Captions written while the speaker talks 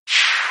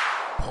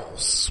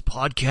Pulse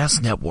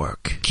Podcast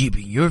Network,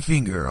 keeping your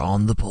finger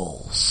on the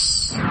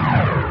pulse.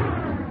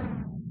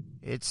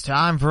 It's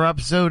time for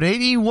episode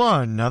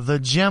 81 of the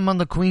Gem on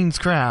the Queen's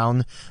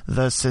Crown,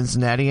 the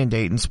Cincinnati and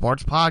Dayton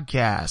Sports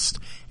Podcast.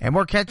 And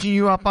we're catching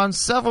you up on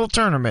several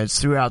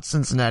tournaments throughout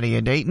Cincinnati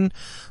and Dayton,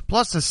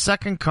 plus a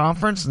second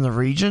conference in the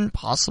region,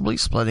 possibly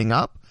splitting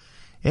up.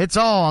 It's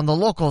all on the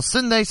local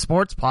Sunday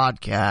Sports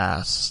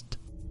Podcast.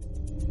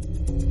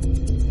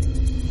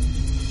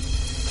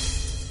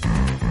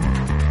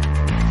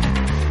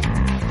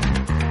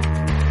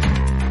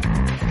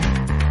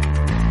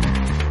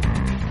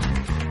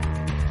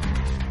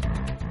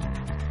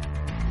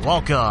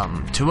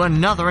 Welcome to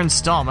another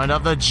installment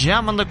of the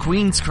Gem on the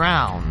Queen's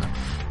Crown,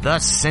 the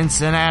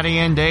Cincinnati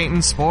and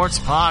Dayton Sports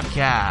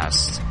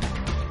Podcast.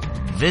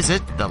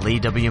 Visit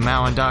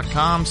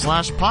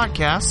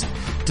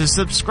theleewmowen.com/podcast to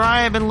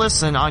subscribe and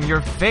listen on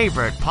your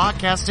favorite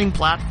podcasting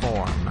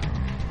platform.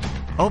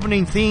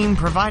 Opening theme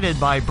provided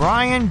by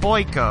Brian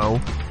Boyko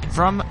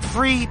from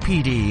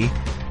freepd.com.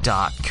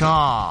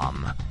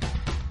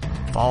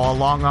 Follow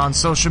along on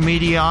social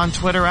media on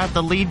Twitter at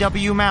the Lee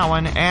W.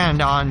 Mowen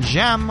and on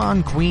Gem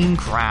on Queen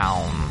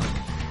Crown.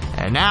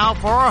 And now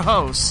for our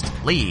host,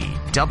 Lee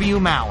W.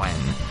 Mowen.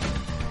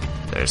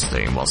 This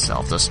theme will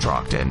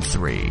self-destruct in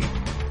 3,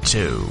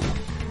 2,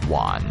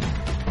 1.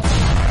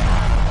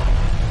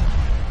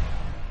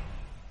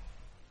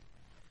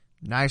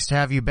 Nice to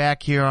have you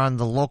back here on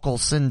the local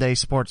Sunday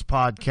Sports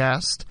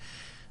Podcast,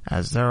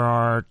 as there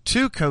are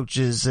two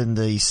coaches in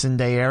the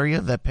Sunday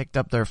area that picked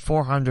up their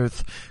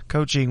 400th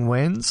coaching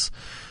wins.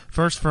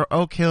 First for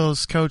Oak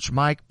Hills coach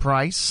Mike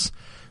Price,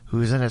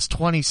 who's in his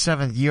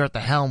 27th year at the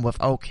helm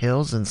with Oak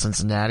Hills in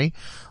Cincinnati.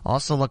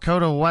 Also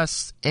Lakota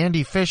West's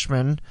Andy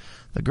Fishman,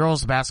 the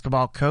girls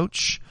basketball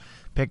coach,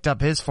 picked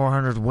up his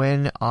 400th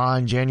win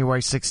on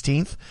January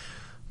 16th.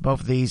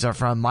 Both of these are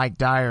from Mike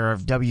Dyer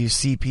of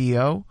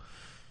WCPO.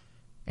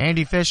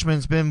 Andy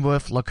Fishman's been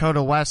with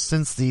Lakota West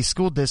since the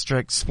school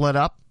district split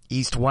up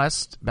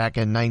east-west back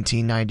in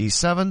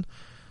 1997.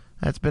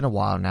 That's been a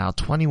while now,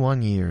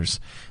 21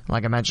 years.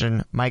 Like I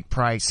mentioned, Mike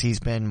Price,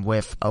 he's been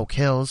with Oak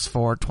Hills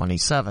for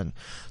 27.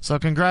 So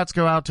congrats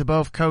go out to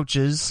both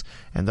coaches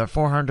and their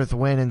 400th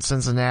win in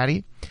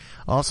Cincinnati.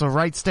 Also,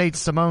 Wright State's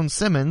Simone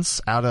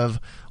Simmons out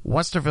of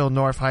Westerville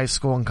North High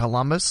School in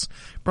Columbus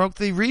broke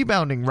the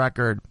rebounding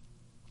record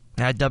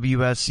at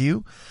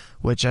WSU,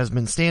 which has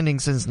been standing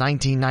since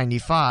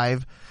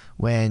 1995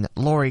 when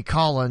Lori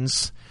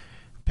Collins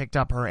picked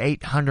up her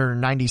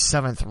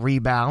 897th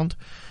rebound.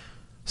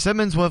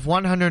 Simmons with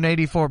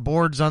 184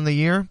 boards on the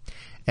year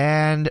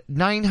and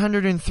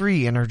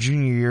 903 in her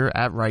junior year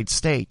at Wright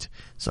State.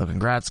 So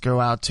congrats go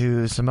out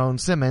to Simone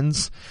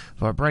Simmons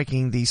for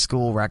breaking the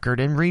school record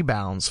in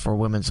rebounds for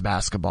women's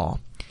basketball.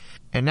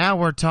 And now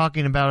we're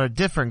talking about a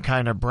different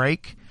kind of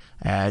break,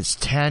 as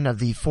 10 of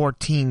the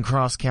 14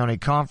 cross-county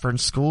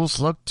conference schools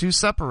look to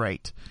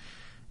separate.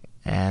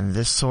 And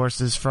this source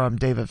is from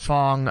David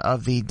Fong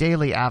of the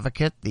Daily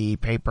Advocate, the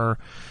paper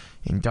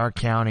in Darke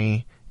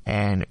County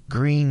and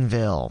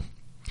Greenville.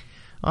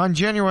 On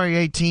January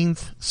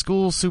 18th,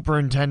 school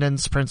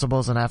superintendents,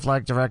 principals, and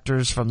athletic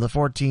directors from the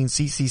 14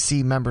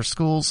 CCC member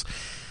schools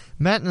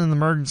met in an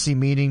emergency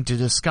meeting to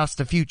discuss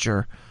the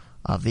future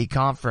of the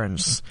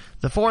conference.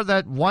 The four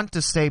that want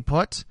to stay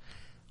put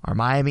are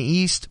Miami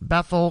East,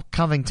 Bethel,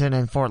 Covington,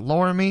 and Fort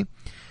Loramie.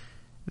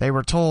 They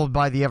were told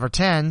by the other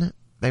 10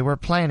 they were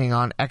planning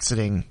on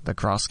exiting the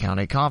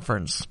cross-county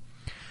conference.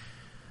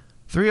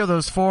 3 of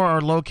those 4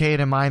 are located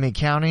in Miami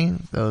County,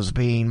 those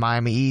being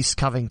Miami East,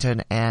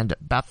 Covington, and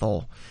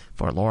Bethel.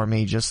 Fort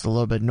Loramie just a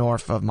little bit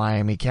north of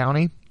Miami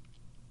County.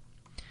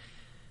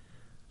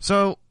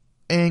 So,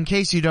 in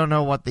case you don't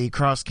know what the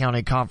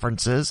cross-county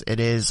conference is, it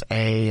is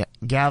a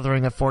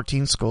gathering of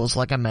 14 schools,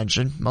 like I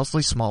mentioned,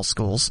 mostly small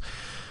schools,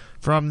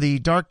 from the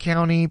Darke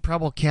County,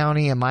 Preble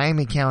County, and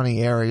Miami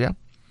County area.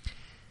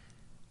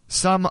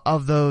 Some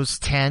of those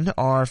 10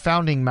 are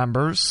founding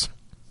members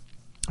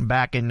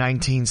back in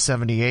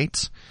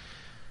 1978,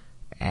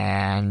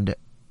 and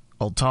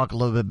I'll talk a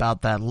little bit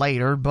about that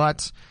later,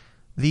 but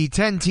the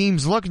 10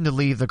 teams looking to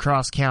leave the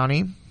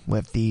cross-county,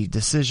 with the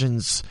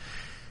decisions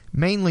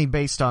mainly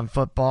based on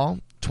football: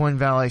 Twin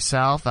Valley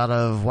South out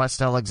of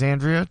West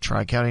Alexandria,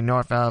 Tri-County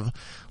North out of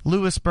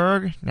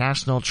Lewisburg,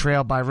 National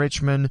Trail by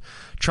Richmond,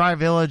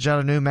 Tri-Village out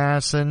of New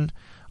Madison,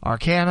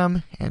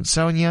 Arcanum,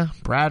 Ansonia,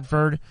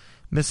 Bradford,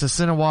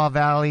 Mississinewa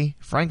Valley,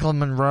 Franklin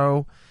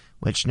Monroe,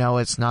 which no,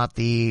 it's not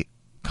the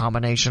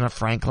combination of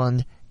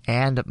Franklin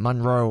and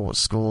Monroe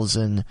schools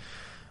in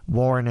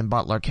Warren and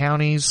Butler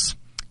counties.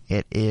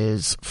 It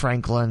is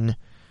Franklin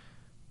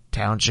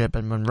Township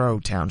and Monroe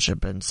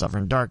Township in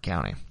southern Darke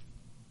County.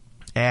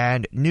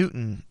 And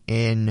Newton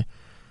in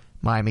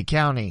Miami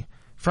County.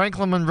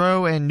 Franklin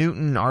Monroe and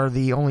Newton are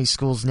the only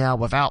schools now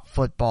without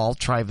football.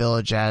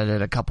 Tri-Village added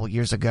it a couple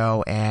years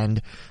ago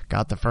and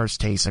got the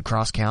first taste of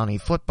cross-county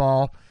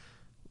football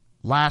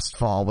last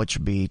fall, which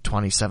would be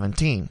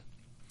 2017.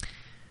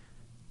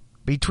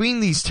 Between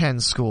these 10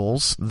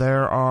 schools,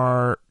 there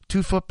are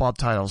 2 football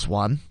titles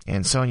won.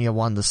 Ansonia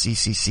won the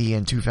CCC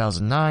in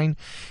 2009,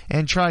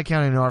 and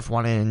Tri-County North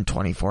won it in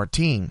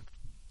 2014.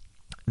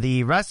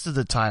 The rest of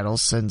the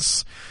titles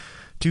since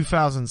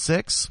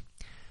 2006,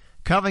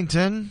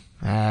 Covington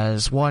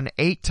has won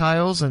 8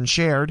 titles and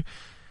shared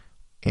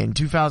in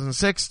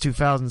 2006,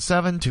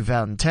 2007,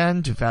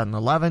 2010,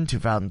 2011,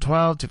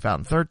 2012,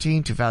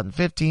 2013,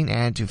 2015,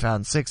 and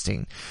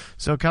 2016.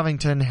 So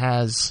Covington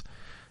has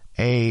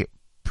a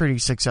pretty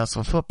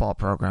successful football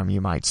program, you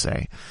might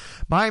say.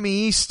 Miami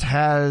East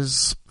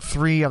has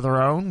 3 of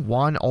their own,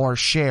 won or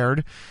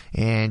shared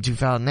in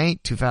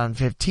 2008,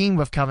 2015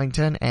 with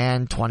Covington,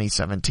 and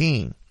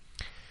 2017.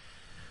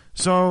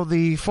 So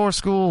the 4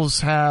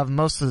 schools have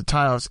most of the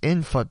titles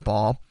in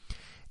football,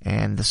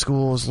 and the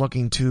schools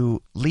looking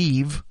to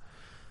leave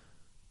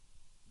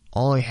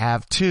only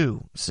have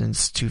 2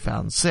 since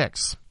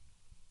 2006.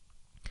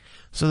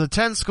 So the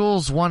 10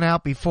 schools won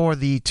out before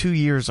the 2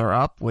 years are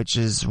up, which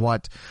is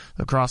what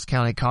the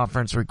Cross-County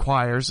Conference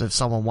requires if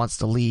someone wants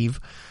to leave.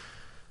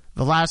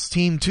 The last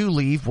team to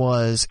leave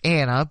was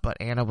Anna, but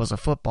Anna was a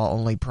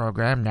football-only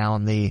program, now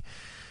in the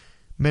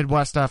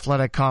Midwest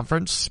Athletic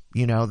Conference,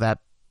 that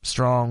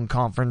strong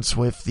conference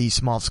with the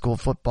small school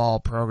football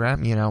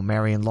program,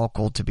 Marion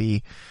Local to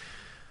be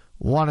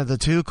one of the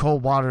 2,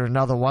 Coldwater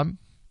another one.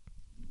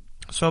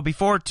 So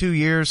before 2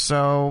 years,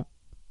 so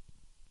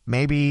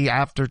maybe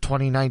after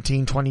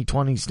 2019,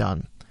 2020's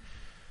done.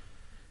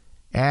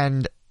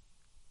 And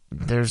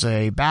there's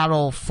a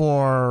battle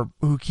for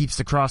who keeps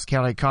the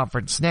Cross-County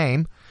Conference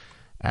name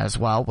as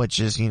well, which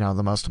is,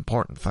 the most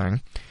important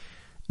thing.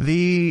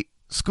 The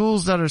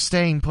schools that are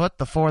staying put,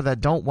 the 4 that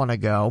don't want to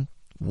go,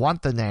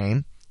 want the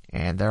name,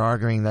 and they're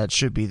arguing that it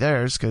should be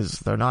theirs because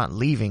they're not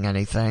leaving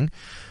anything.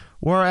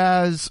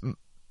 Whereas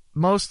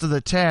most of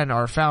the 10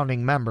 are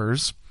founding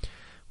members,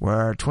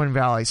 where Twin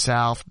Valley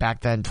South, back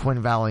then Twin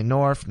Valley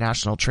North,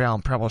 National Trail,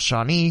 and Preble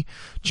Shawnee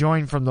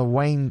joined from the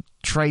Wayne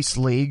Trace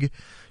League.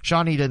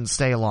 Shawnee didn't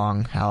stay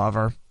long,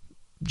 however.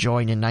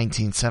 Joined in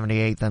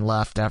 1978, then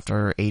left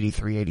after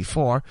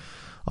 83-84.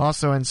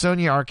 Also,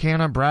 Ansonia,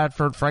 Arcana,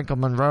 Bradford,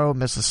 Franklin Monroe,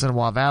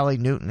 Mississinawa Valley,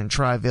 Newton, and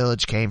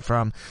Tri-Village came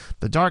from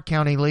the Darke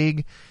County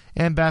League,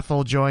 and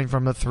Bethel joined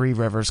from the Three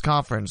Rivers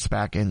Conference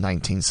back in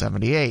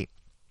 1978.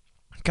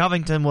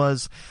 Covington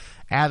was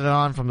added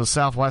on from the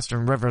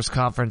Southwestern Rivers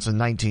Conference in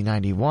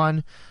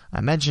 1991.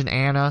 I mentioned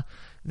Anna.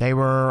 They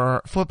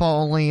were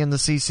football only in the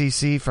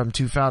CCC from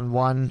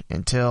 2001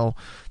 until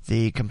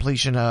the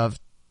completion of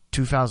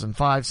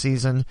 2005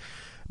 season.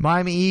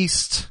 Miami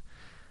East,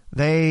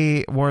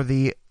 they were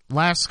the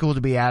last school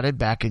to be added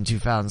back in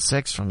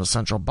 2006 from the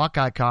Central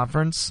Buckeye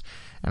Conference.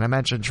 And I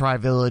mentioned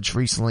Tri-Village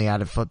recently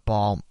added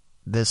football.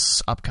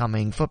 This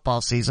upcoming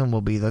football season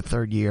will be the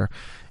 3rd year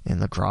in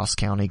the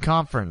Cross-County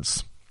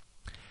Conference.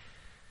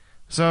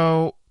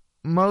 So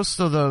most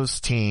of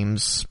those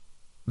teams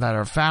that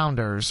are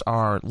founders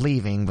are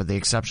leaving, with the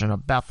exception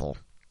of Bethel.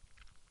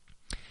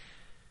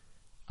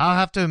 I'll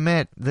have to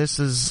admit, this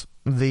is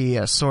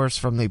the source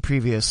from the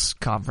previous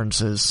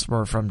conferences,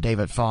 or from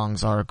David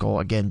Fong's article,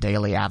 again,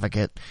 Daily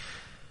Advocate.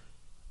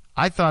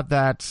 I thought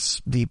that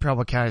the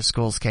Preble County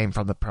schools came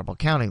from the Preble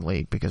County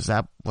League, because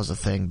that was a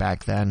thing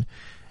back then,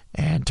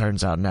 and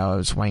turns out no, it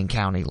was Wayne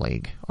County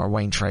League, or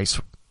Wayne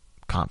Trace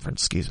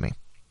Conference, excuse me.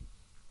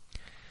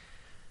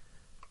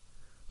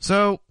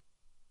 So,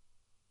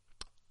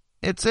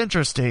 it's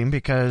interesting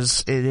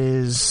because it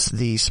is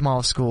the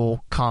small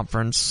school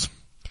conference.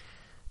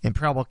 In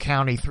Preble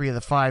County, 3 of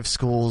the 5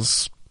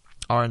 schools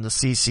are in the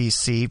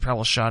CCC.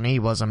 Preble Shawnee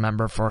was a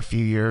member for a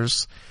few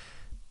years.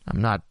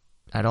 I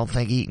don't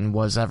think Eaton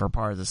was ever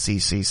part of the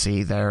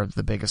CCC. They're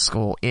the biggest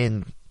school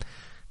in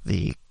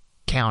the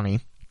county.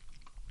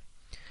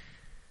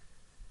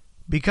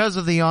 Because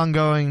of the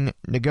ongoing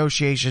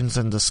negotiations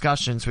and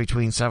discussions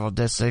between several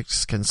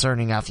districts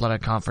concerning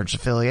athletic conference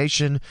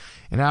affiliation,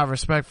 and out of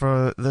respect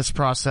for this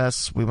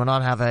process, we will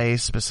not have a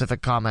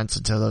specific comments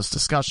until those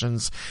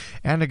discussions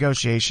and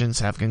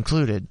negotiations have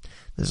concluded.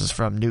 This is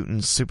from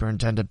Newton's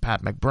Superintendent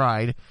Pat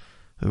McBride,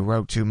 who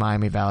wrote to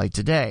Miami Valley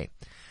Today.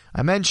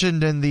 I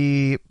mentioned in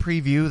the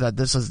preview that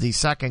this is the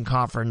second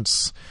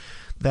conference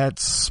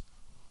that's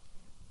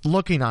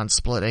looking on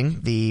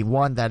splitting. The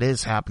one that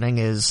is happening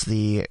is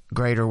the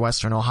Greater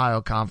Western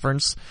Ohio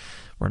Conference,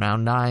 where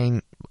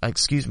now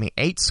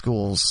 8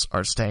 schools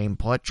are staying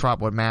put.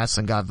 Trotwood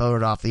Madison got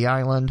voted off the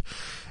island,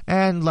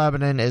 and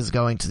Lebanon is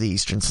going to the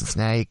Eastern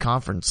Cincinnati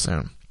Conference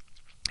soon.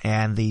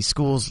 And the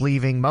schools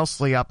leaving,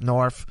 mostly up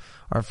north,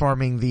 are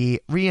forming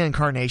the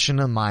reincarnation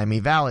of Miami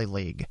Valley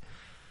League.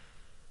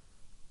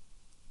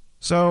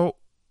 So,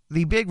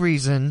 the big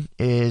reason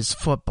is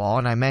football,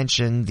 and I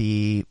mentioned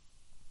the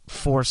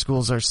 4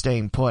 schools that are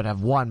staying put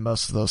have won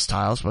most of those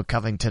titles, with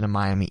Covington and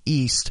Miami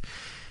East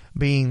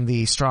being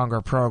the stronger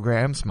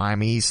programs.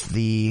 Miami East,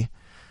 the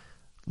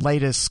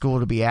latest school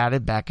to be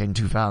added back in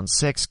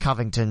 2006,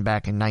 Covington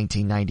back in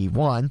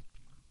 1991.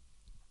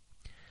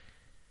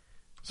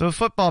 So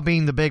football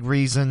being the big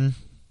reason,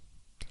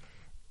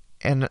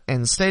 and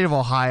in the state of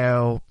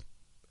Ohio,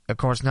 of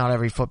course, not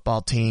every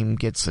football team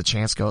gets a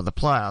chance to go to the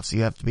playoffs.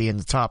 You have to be in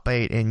the top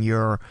 8 in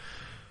your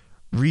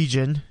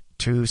region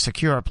to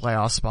secure a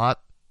playoff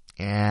spot,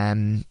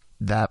 and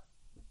that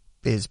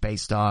is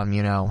based on,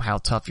 how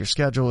tough your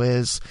schedule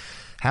is,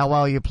 how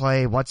well you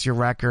play, what's your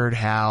record,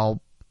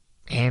 how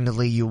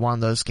handily you won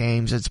those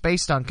games. It's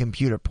based on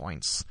computer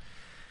points.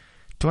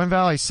 Twin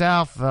Valley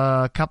South,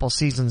 a couple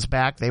seasons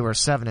back, they were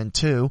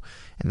 7-2,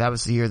 and that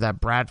was the year that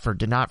Bradford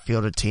did not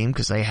field a team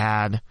because they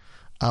had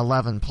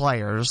 11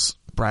 players.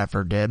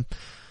 Bradford did.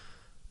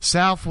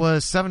 South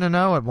was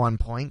 7-0 at one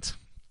point,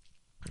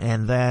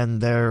 and then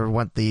there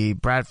went the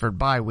Bradford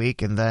bye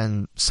week, and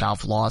then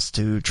South lost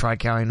to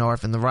Tri-County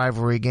North in the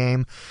rivalry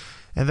game,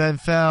 and then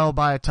fell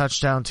by a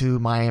touchdown to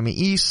Miami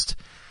East,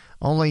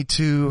 only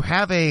to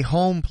have a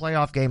home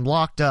playoff game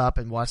locked up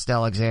in West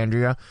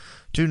Alexandria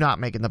to not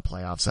making the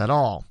playoffs at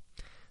all.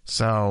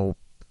 So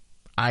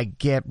I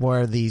get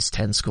where these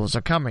 10 schools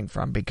are coming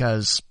from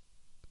because,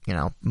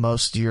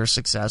 most of your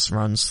success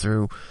runs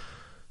through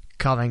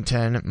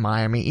Covington,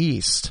 Miami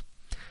East.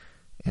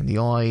 And the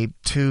only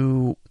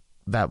 2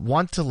 that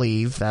want to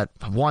leave that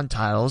have won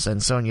titles,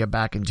 and Sonia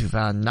back in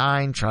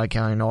 2009,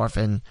 Tri-County North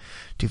in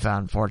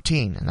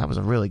 2014. And that was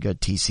a really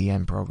good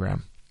TCN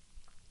program.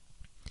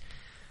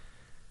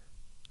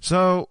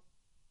 So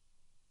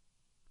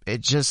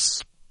it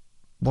just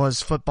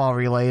was football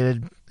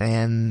related,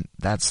 and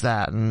that's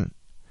that. And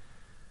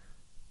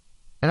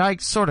I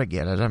sort of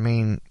get it. I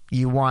mean,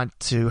 you want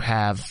to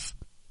have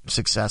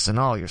success in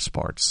all your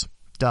sports.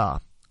 Duh.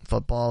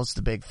 Football's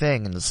the big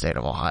thing in the state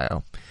of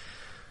Ohio.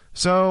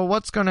 So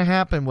what's going to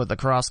happen with the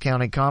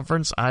cross-county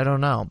conference? I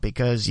don't know,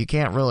 because you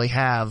can't really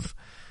have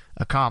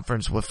a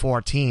conference with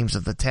 4 teams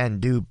if the 10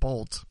 do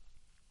bolt.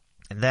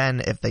 And then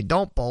if they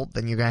don't bolt,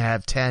 then you're going to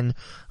have 10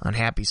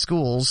 unhappy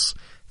schools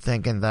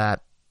thinking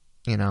that,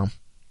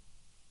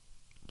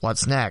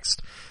 what's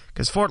next?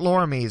 Because Fort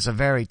Loramie is a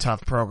very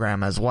tough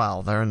program as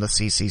well. They're in the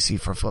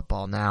CCC for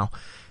football now,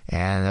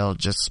 and it'll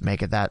just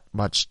make it that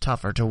much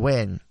tougher to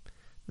win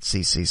the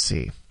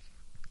CCC.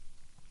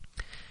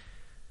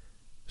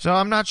 So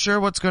I'm not sure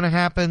what's going to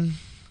happen.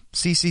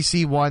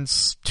 CCC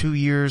wants 2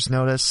 years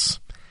notice,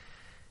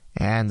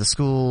 and the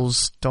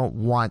schools don't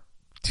want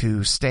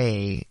to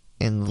stay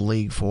in the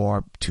league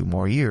for 2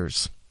 more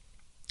years.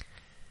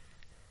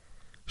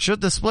 Should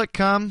the split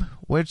come,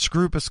 which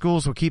group of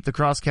schools will keep the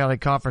cross-county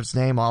conference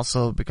name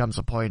also becomes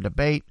a point of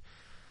debate.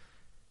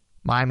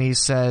 Miami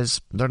says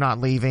they're not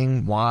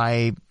leaving.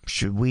 Why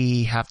should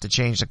we have to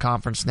change the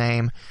conference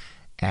name?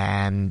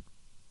 And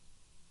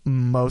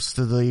most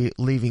of the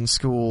leaving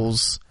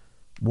schools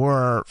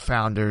were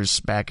founders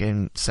back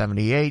in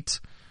 78.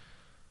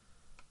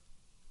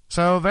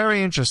 So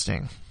very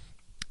interesting.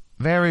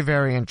 Very,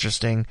 very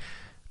interesting.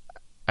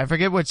 I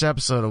forget which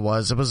episode it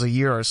was. It was a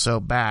year or so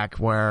back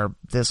where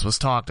this was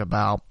talked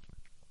about.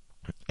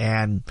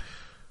 And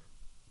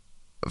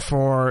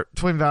for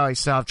Twin Valley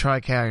South,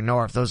 Tri-County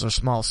North, those are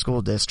small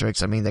school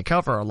districts. I mean, they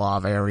cover a lot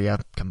of area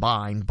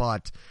combined,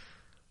 but,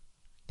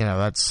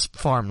 that's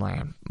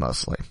farmland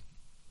mostly.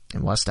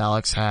 And West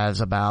Alex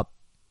has about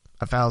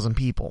 1,000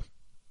 people,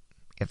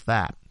 if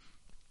that.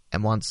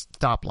 And one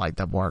stoplight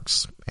that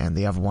works. And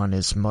the other one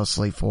is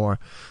mostly for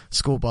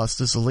school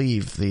buses to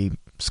leave the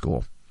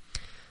school.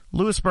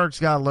 Lewisburg's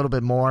got a little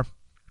bit more.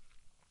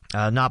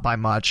 Not by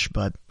much,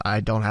 but I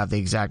don't have the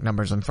exact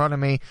numbers in front of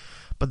me.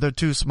 But they're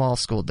 2 small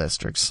school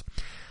districts.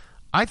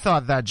 I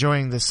thought that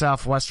joining the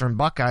Southwestern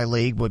Buckeye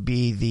League would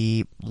be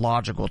the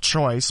logical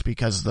choice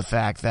because of the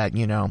fact that,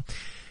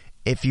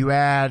 if you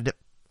add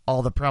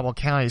all the Preble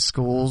County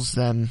schools,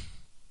 then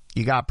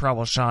you got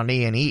Preble,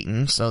 Shawnee, and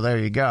Eaton. So there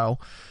you go.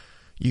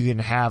 You can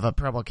have a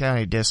Preble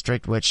County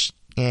district, which,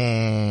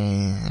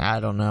 I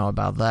don't know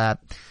about that.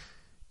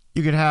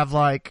 You could have,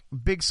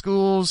 big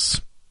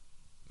schools,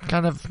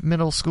 kind of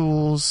middle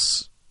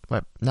schools,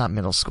 well, not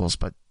middle schools,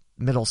 but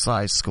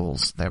middle-sized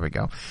schools. There we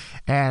go.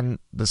 And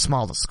the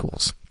smallest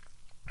schools.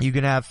 You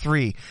can have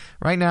 3.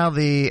 Right now,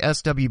 the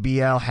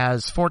SWBL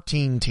has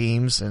 14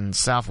 teams in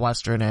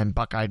Southwestern and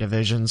Buckeye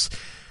divisions.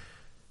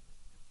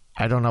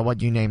 I don't know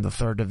what you name the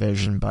 3rd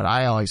division, but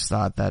I always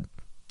thought that,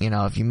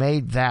 if you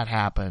made that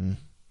happen,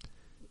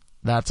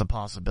 that's a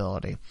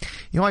possibility.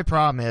 The only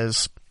problem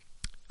is,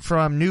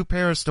 from New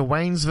Paris to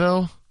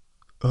Waynesville,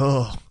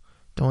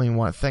 don't even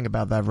want to think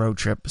about that road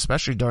trip,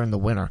 especially during the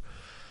winter.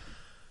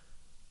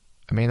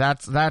 I mean,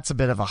 that's a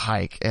bit of a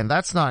hike, and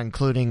that's not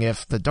including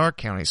if the Dark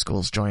County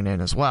schools join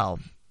in as well.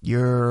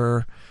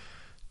 You're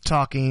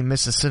talking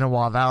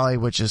Mississinewa Valley,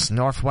 which is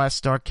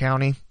northwest Dark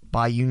County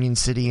by Union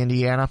City,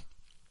 Indiana.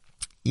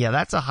 Yeah,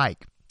 that's a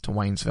hike to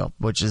Waynesville,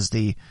 which is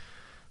the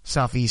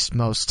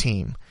southeastmost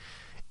team.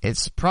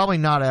 It's probably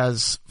not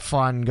as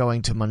fun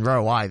going to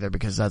Monroe either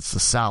because that's the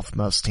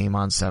southmost team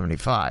on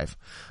 75.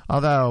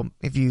 Although,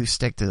 if you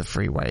stick to the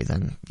freeway,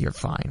 then you're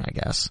fine, I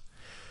guess.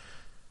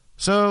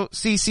 So,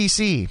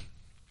 CCC.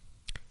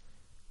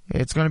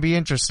 It's going to be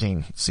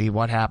interesting to see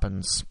what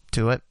happens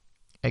to it.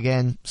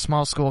 Again,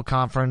 small school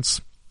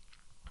conference.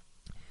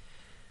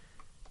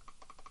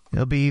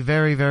 It'll be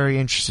very, very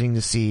interesting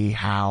to see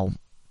how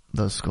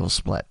those schools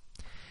split.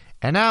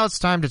 And now it's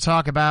time to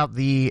talk about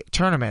the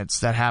tournaments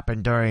that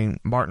happened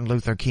during Martin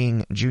Luther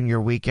King Jr.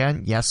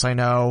 weekend. Yes, I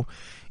know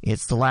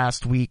it's the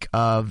last week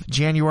of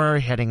January,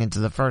 heading into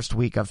the first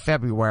week of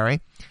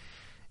February.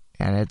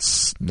 And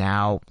it's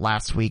now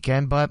last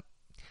weekend, but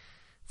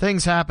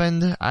things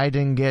happened. I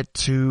didn't get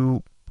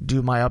to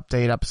do my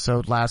update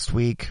episode last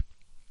week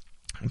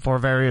for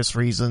various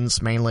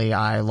reasons. Mainly,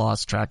 I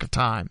lost track of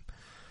time.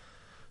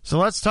 So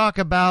let's talk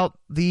about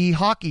the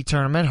hockey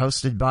tournament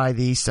hosted by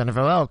the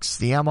Centerville Elks,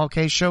 the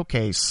MLK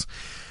Showcase.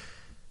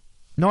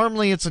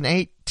 Normally, it's an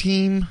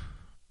 8-team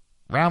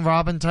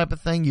round-robin type of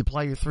thing. You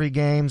play your 3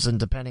 games, and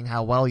depending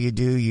how well you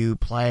do, you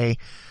play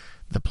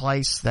the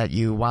place that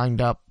you wind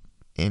up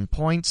in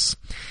points.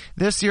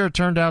 This year, it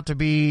turned out to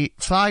be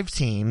 5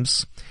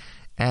 teams,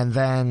 and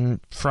then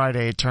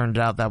Friday, it turned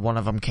out that one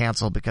of them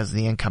canceled because of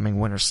the incoming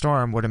winter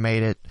storm would have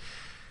made it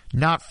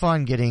not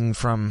fun getting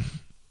from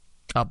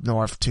up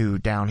north to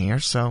down here,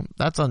 so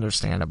that's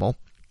understandable.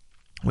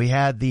 We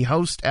had the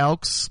host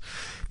Elks,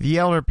 the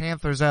Elder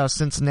Panthers out of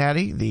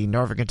Cincinnati, the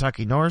Northern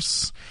Kentucky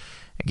Norse,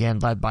 again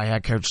led by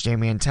head coach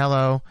Damian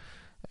Tello,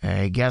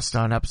 a guest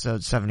on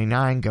episode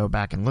 79. Go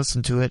back and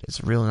listen to it. It's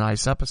a really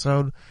nice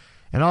episode.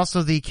 And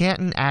also the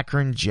Canton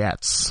Akron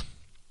Jets.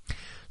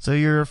 So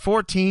your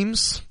 4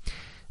 teams,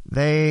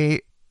 they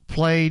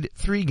played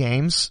 3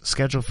 games,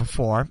 scheduled for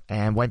 4,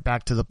 and went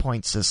back to the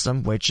point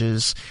system, which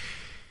is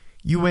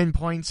you win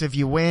points if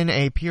you win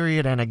a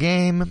period and a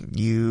game.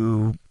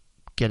 You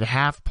get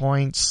half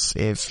points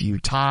if you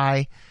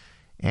tie,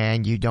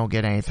 and you don't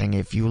get anything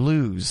if you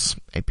lose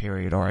a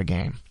period or a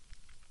game.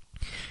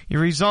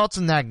 Your results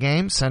in that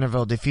game: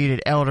 Centerville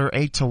defeated Elder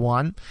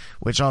 8-1,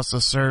 which also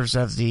serves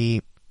as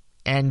the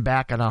end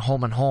back on a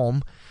home and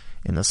home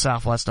in the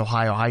Southwest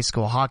Ohio High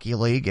School Hockey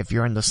League. If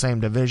you're in the same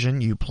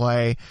division, you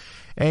play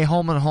a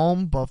home and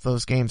home. Both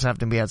those games have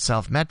to be at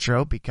South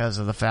Metro because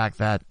of the fact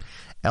that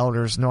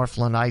Elder's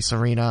Northland Ice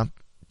Arena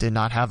did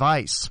not have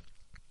ice.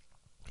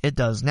 It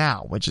does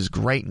now, which is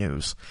great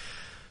news.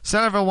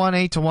 Centerville won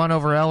 8-1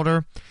 over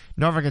Elder.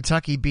 Northern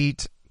Kentucky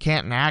beat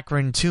Canton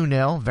Akron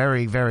 2-0.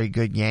 Very, very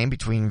good game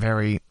between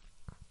very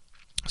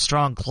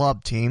strong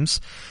club teams.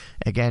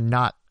 Again,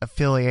 not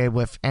affiliated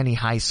with any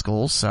high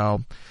school,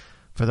 so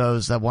for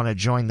those that want to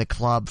join the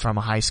club from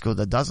a high school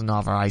that doesn't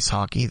offer ice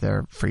hockey,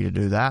 they're free to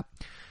do that.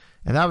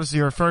 And that was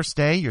your first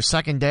day. Your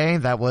second day,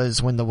 that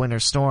was when the winter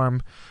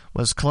storm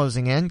was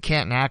closing in.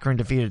 Canton Akron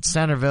defeated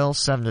Centerville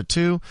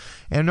 7-2,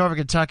 and Northern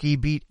Kentucky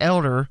beat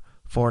Elder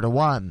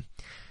 4-1.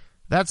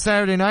 That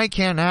Saturday night,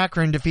 Canton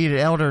Akron defeated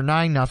Elder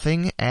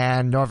 9-0,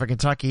 and Northern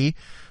Kentucky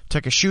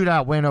took a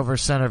shootout win over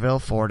Centerville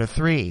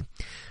 4-3,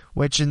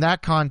 which in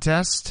that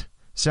contest,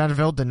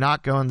 Centerville did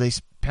not go in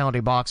the penalty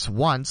box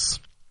once,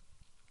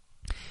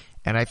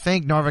 and I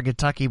think Northern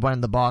Kentucky went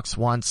in the box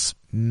once,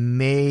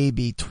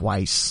 maybe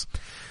twice.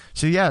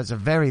 So yeah, it's a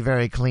very,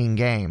 very clean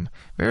game.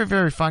 Very,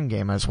 very fun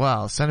game as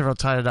well. Centerville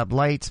tied it up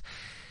late,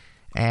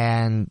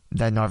 and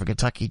then Northern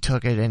Kentucky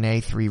took it in a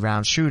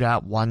 3-round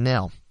shootout, 1-0.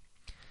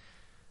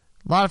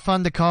 A lot of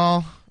fun to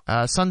call.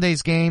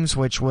 Sunday's games,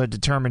 which would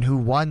determine who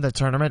won the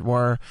tournament,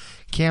 were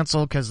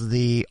canceled because of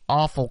the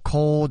awful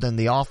cold and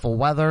the awful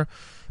weather,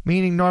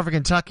 meaning Northern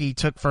Kentucky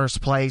took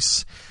first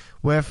place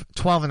with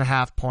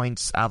 12.5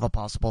 points out of a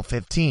possible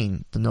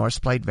 15. The Norse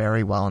played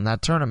very well in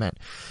that tournament,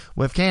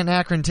 with Canton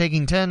Akron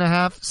taking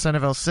 10.5,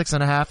 Centerville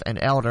 6.5, and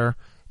Elder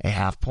a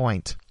half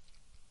point.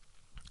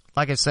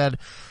 Like I said,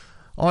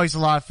 always a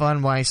lot of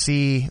fun when I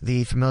see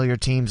the familiar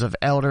teams of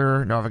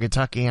Elder, Northern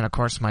Kentucky, and of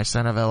course my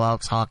Centerville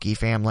Elks hockey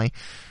family.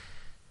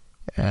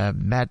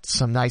 Met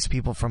some nice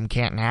people from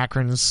Canton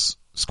Akron's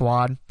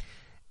squad.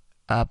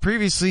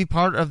 Previously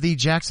part of the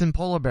Jackson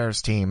Polar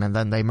Bears team, and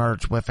then they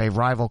merged with a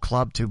rival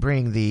club to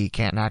bring the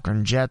Canton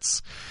Akron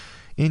Jets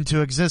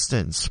into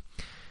existence.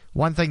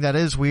 One thing that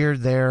is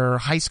weird, their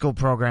high school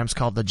program's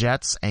called the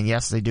Jets, and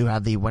yes, they do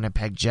have the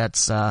Winnipeg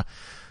Jets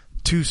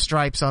 2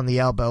 stripes on the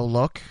elbow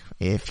look,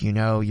 if you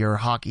know your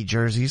hockey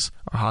jerseys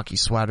or hockey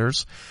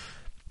sweaters.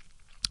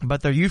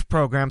 But their youth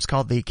program's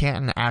called the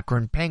Canton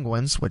Akron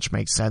Penguins, which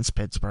makes sense.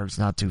 Pittsburgh's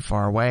not too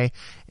far away,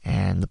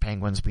 and the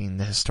Penguins being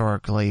the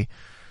historically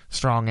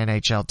strong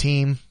NHL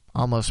team,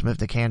 almost moved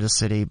to Kansas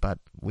City, but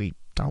we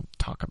don't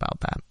talk about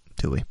that,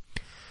 do we?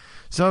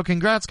 So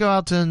congrats go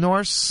out to the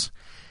Norse.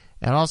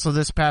 And also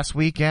this past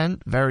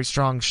weekend, very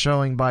strong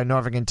showing by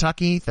Northern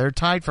Kentucky. They're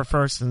tied for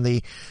first in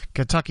the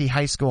Kentucky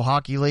High School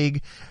Hockey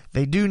League.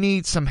 They do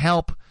need some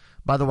help.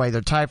 By the way, they're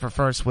tied for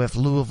first with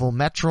Louisville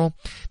Metro.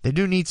 They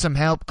do need some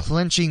help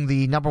clinching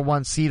the number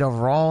 1 seed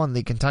overall in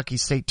the Kentucky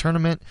State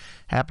Tournament,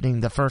 happening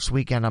the first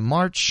weekend of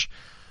March.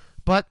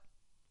 But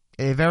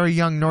a very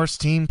young Norse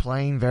team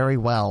playing very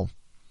well.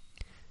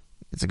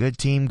 It's a good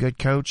team, good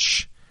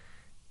coach,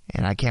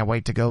 and I can't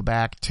wait to go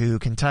back to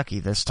Kentucky,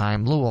 this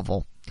time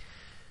Louisville.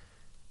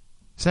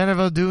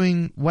 Centerville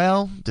doing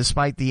well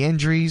despite the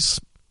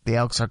injuries. The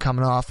Elks are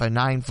coming off a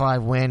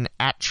 9-5 win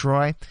at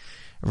Troy.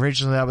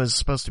 Originally that was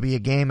supposed to be a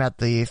game at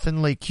the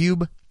Finley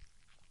Cube.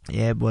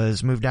 It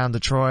was moved down to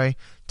Troy,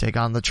 take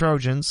on the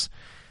Trojans.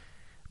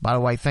 By the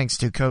way, thanks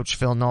to Coach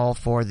Phil Knoll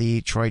for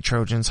the Troy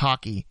Trojans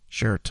hockey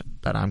shirt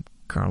that I'm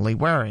currently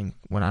wearing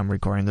when I'm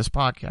recording this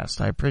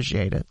podcast. I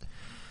appreciate it.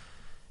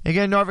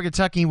 Again, Norfolk,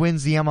 Kentucky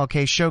wins the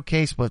MLK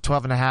Showcase with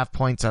 12.5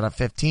 points out of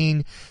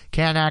 15.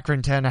 Can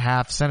Akron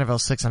 10.5, Centerville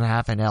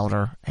 6.5, and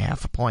Elder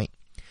 0.5 point.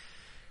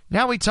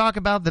 Now we talk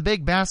about the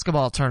big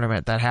basketball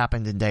tournament that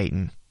happened in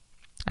Dayton.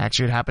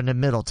 Actually, it happened in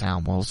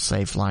Middletown. We'll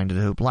say Flying to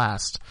the Hoop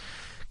last.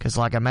 Because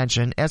like I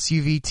mentioned,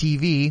 SUV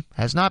TV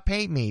has not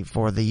paid me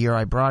for the year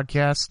I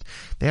broadcast.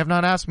 They have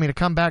not asked me to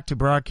come back to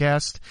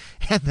broadcast,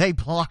 and they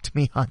blocked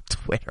me on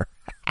Twitter.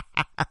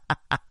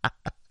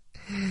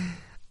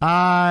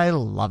 I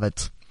love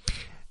it.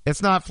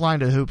 It's not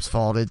Flying to the Hoop's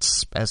fault.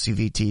 It's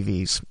SUV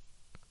TV's.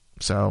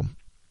 So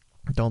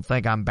don't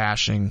think I'm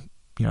bashing,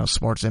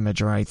 Sports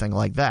Image or anything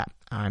like that.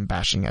 I'm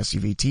bashing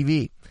SUV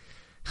TV.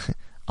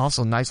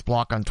 Also, nice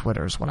block on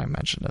Twitter is what I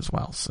mentioned as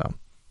well. So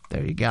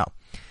there you go.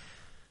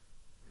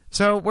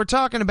 So we're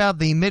talking about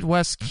the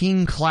Midwest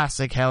King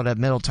Classic held at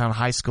Middletown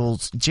High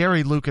School's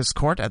Jerry Lucas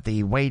Court at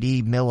the Wade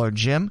E. Miller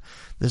Gym.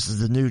 This is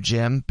the new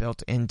gym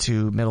built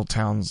into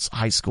Middletown's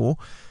high school,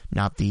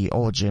 not the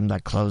old gym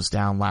that closed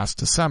down last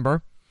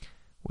December,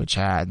 which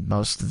had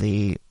most of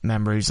the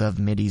memories of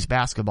Middies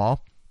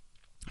basketball.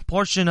 A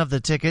portion of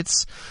the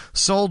tickets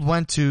sold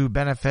went to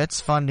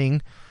benefits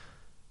funding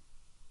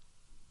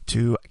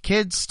to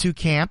Kids to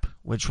Camp,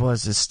 which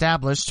was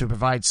established to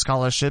provide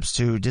scholarships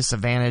to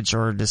disadvantaged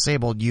or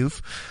disabled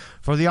youth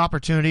for the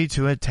opportunity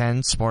to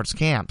attend sports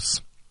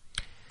camps.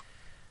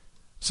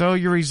 So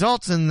your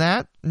results in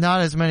that,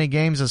 not as many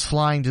games as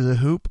Flying to the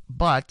Hoop,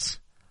 but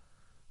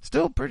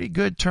still pretty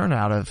good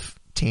turnout of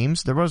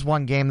teams. There was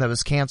one game that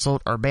was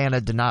canceled. Urbana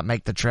did not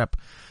make the trip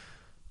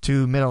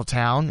to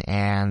Middletown,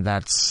 and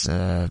that's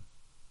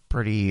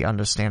pretty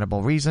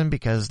understandable reason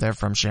because they're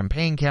from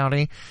Champaign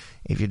County.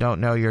 If you don't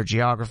know your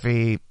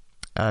geography,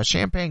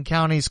 Champaign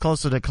County is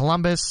closer to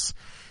Columbus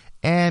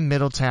and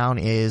Middletown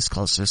is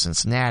closer to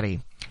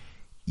Cincinnati.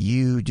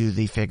 You do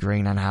the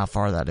figuring on how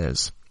far that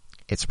is.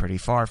 It's pretty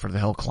far for the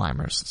hill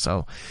climbers.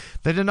 So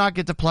they did not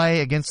get to play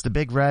against the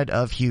Big Red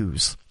of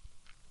Hughes.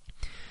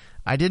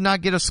 I did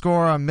not get a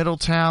score on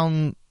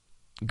Middletown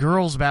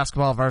girls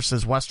basketball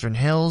versus Western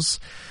Hills.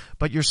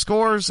 But your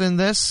scores in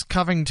this: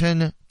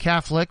 Covington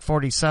Catholic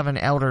 47,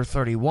 Elder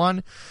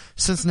 31,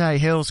 Cincinnati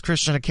Hills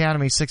Christian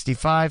Academy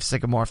 65,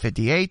 Sycamore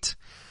 58,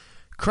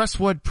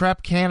 Crestwood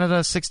Prep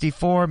Canada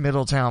 64,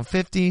 Middletown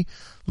 50,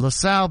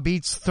 LaSalle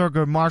beats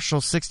Thurgood Marshall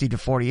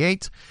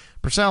 60-48,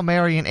 Purcell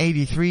Marion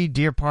 83,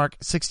 Deer Park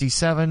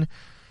 67,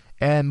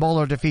 and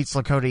Moeller defeats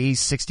Lakota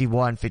East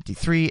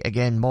 61-53.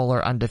 Again,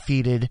 Moeller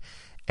undefeated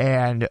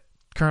and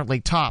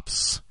currently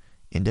tops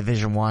in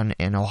Division I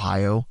in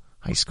Ohio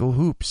high school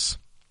hoops.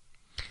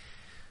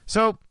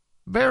 So,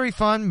 very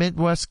fun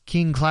Midwest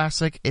King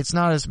Classic. It's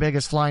not as big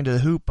as Flying to the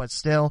Hoop, but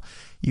still,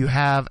 you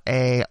have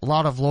a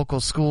lot of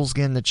local schools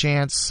getting the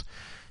chance,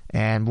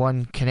 and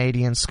one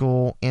Canadian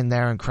school in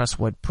there in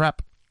Crestwood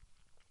Prep.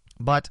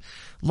 But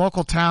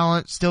local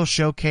talent still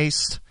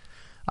showcased.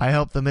 I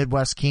hope the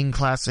Midwest King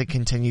Classic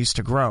continues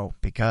to grow,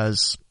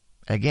 because,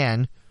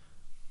 again,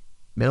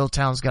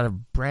 Middletown's got a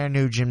brand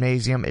new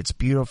gymnasium. It's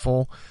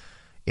beautiful.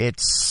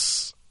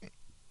 It's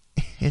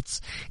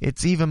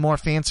even more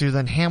fancier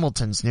than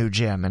Hamilton's new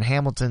gym, and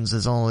Hamilton's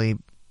is only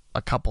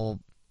a couple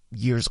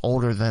years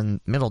older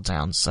than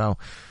Middletown. So,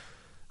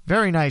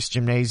 very nice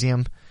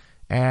gymnasium,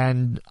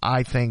 and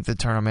I think the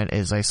tournament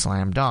is a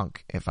slam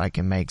dunk, if I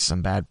can make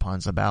some bad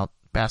puns about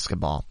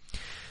basketball.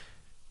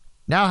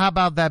 Now, how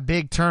about that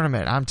big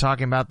tournament? I'm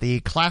talking about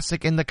the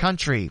Classic in the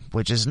Country,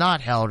 which is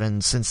not held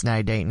in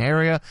Cincinnati-Dayton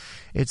area.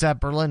 It's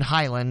at Berlin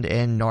Highland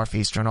in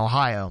northeastern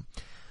Ohio,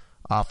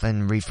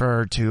 often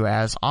referred to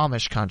as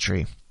Amish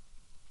country.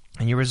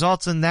 And your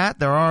results in that,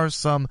 there are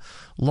some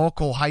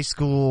local high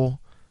school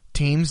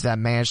teams that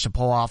managed to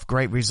pull off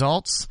great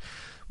results.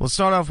 We'll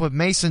start off with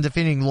Mason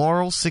defeating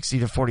Laurel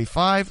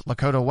 60-45,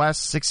 Lakota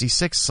West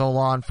 66,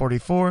 Solon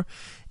 44.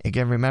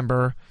 Again,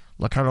 remember,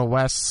 Lakota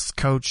West's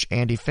coach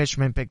Andy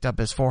Fishman picked up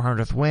his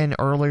 400th win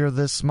earlier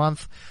this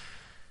month.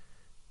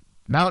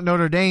 Mount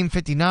Notre Dame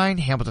 59,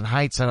 Hamilton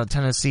Heights out of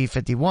Tennessee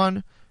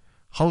 51,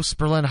 hosts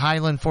Berlin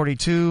Highland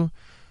 42,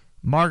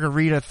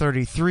 Margarita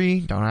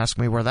 33. Don't ask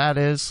me where that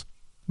is.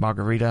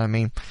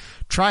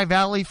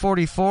 Tri-Valley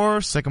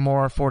 44,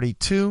 Sycamore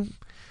 42.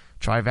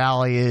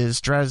 Tri-Valley is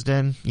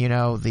Dresden,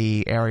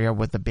 the area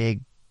with the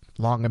big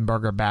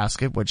Longenberger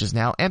basket, which is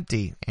now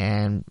empty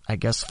and I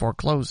guess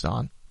foreclosed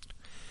on.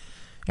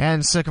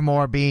 And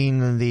Sycamore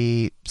being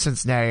the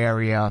Cincinnati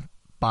area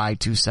by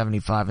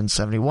 275 and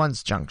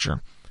 71's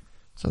juncture.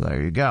 So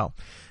there you go.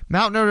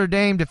 Mount Notre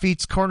Dame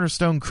defeats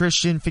Cornerstone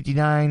Christian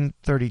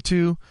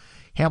 59-32.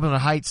 Hamilton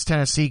Heights,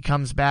 Tennessee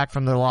comes back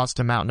from their loss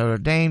to Mount Notre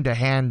Dame to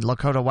hand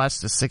Lakota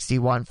West a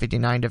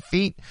 61-59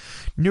 defeat.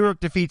 Newark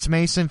defeats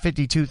Mason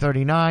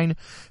 52-39.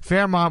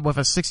 Fairmont with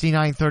a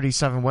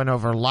 69-37 win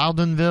over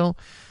Loudonville.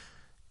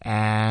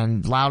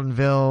 And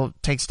Loudonville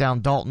takes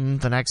down Dalton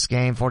the next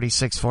game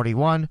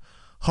 46-41.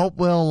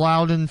 Hopewell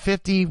Loudon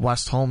 50,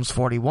 West Holmes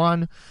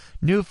 41,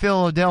 New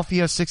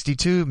Philadelphia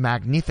 62,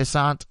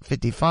 Magnificent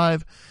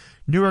 55,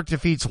 Newark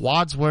defeats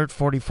Wadsworth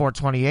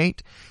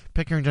 44-28,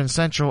 Pickerington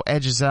Central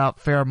edges out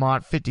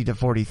Fairmont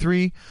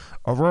 50-43,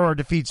 Aurora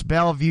defeats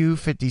Bellevue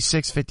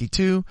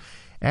 56-52,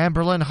 and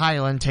Berlin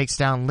Highland takes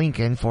down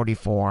Lincoln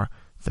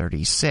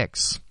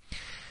 44-36.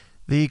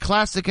 The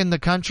classic in the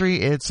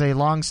country, it's a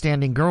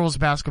long-standing girls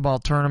basketball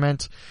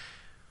tournament.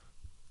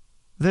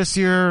 This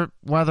year,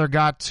 weather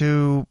got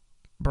to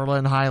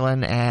Berlin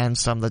Highland and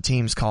some of the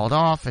teams called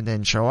off and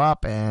didn't show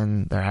up,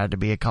 and there had to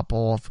be a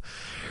couple of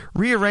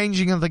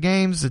rearranging of the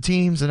games, the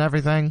teams, and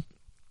everything.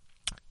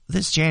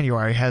 This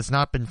January has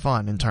not been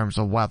fun in terms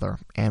of weather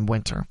and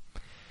winter.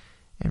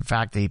 In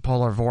fact, the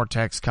polar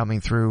vortex coming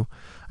through,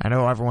 I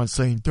know everyone's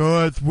saying,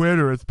 duh, it's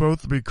winter, it's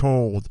supposed to be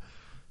cold.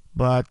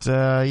 But,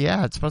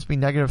 yeah, it's supposed to be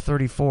negative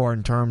 34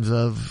 in terms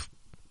of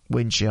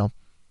wind chill.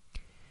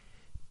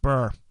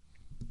 Brr.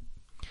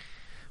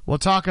 We'll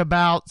talk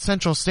about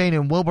Central State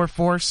and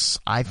Wilberforce.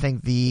 I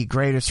think the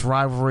greatest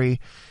rivalry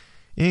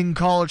in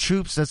college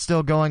hoops that's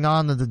still going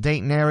on in the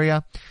Dayton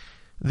area.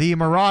 The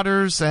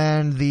Marauders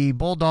and the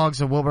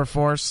Bulldogs of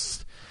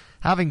Wilberforce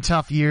having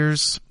tough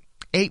years.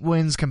 8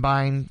 wins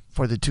combined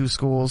for the two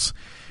schools.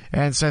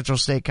 And Central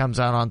State comes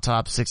out on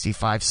top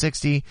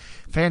 65-60.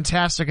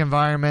 Fantastic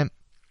environment.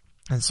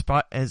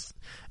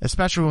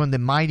 Especially when the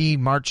mighty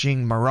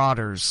marching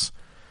Marauders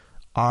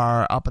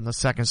are up in the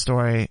second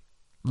story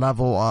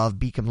level of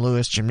Beacom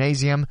Lewis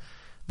Gymnasium.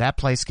 That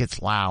place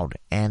gets loud,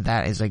 and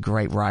that is a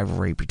great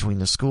rivalry between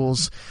the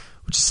schools,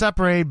 which is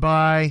separated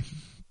by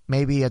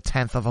maybe a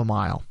tenth of a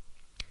mile,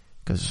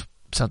 because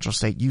Central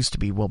State used to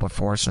be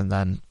Wilberforce, and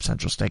then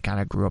Central State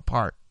kind of grew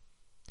apart.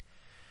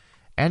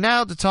 And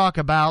now to talk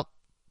about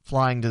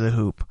flying to the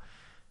hoop.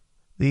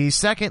 The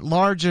second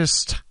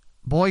largest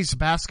boys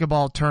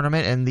basketball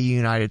tournament in the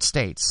United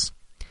States,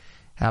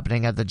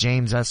 happening at the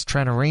James S.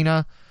 Trent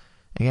Arena.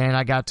 Again,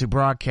 I got to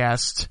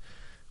broadcast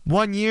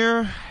 1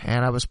 year,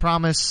 and I was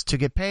promised to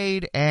get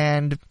paid,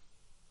 and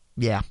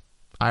yeah,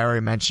 I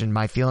already mentioned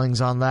my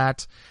feelings on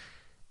that,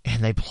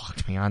 and they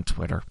blocked me on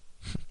Twitter.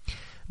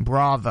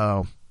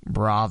 Bravo.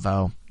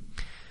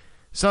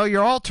 So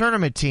your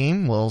all-tournament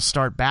team will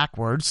start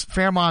backwards.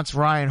 Fairmont's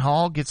Ryan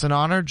Hall gets an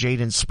honor.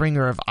 Jaden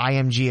Springer of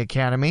IMG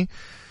Academy.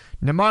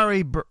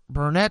 Namari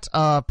Burnett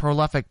of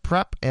Prolific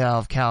Prep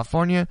of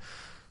California.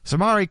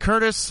 Samari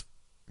Curtis,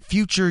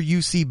 future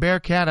UC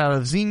Bearcat out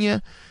of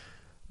Xenia.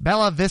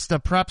 Bella Vista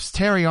Preps,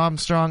 Terry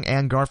Armstrong,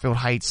 and Garfield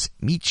Heights,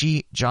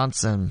 Michi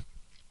Johnson.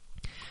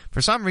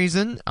 For some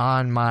reason,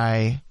 on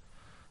my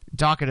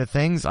docket of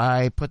things,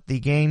 I put the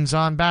games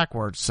on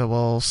backwards. So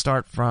we'll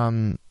start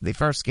from the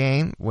first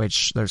game,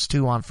 which there's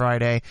 2 on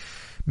Friday,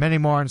 many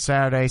more on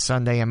Saturday,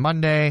 Sunday, and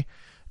Monday.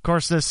 Of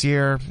course, this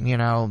year,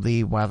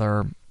 the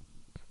weather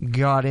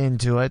got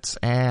into it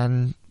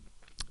and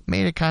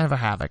made it kind of a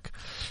havoc.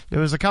 There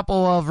was a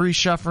couple of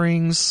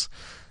reshufflings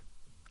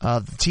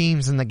of the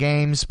teams in the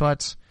games,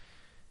 but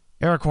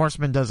Eric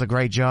Horseman does a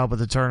great job with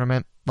the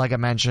tournament. Like I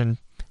mentioned,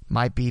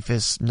 my beef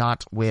is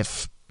not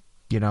with,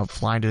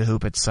 flying to the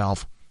hoop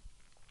itself.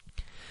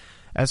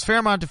 As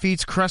Fairmont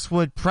defeats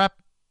Crestwood Prep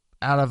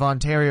out of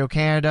Ontario,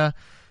 Canada,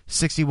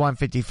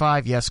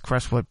 61-55. Yes,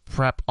 Crestwood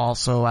Prep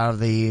also out of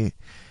the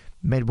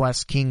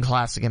Midwest King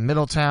Classic in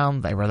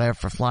Middletown. They were there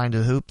for flying to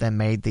the hoop, then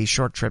made the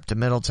short trip to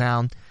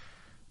Middletown.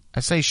 I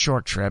say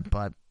short trip,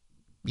 but,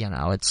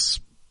 it's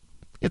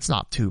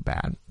not too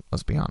bad,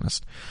 let's be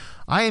honest.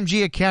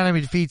 IMG Academy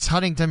defeats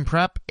Huntington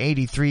Prep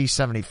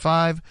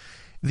 83-75.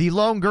 The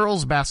Lone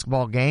Girls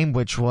basketball game,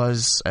 which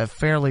was a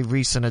fairly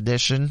recent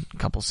addition a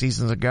couple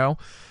seasons ago,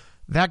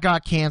 that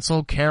got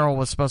canceled. Carroll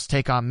was supposed to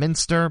take on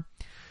Minster.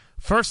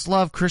 First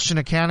Love Christian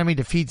Academy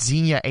defeats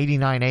Xenia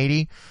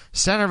 89-80.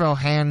 Centerville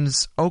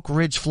hands Oak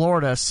Ridge,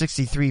 Florida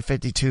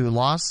 63-52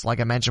 loss, like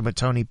I mentioned with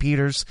Tony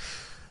Peters.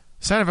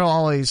 Centerville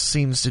always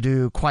seems to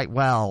do quite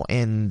well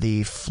in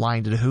the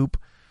flying to the hoop,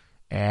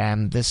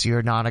 and this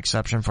year not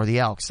exception for the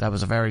Elks. That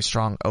was a very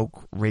strong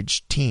Oak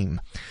Ridge team.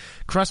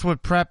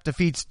 Crestwood Prep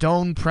defeats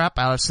Doane Prep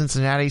out of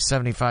Cincinnati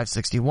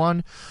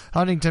 75-61.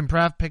 Huntington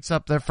Prep picks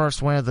up their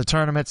first win of the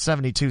tournament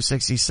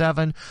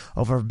 72-67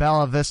 over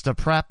Bella Vista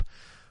Prep.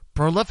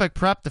 Prolific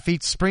Prep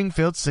defeats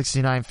Springfield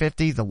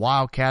 69-50. The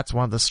Wildcats,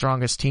 one of the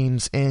strongest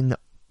teams in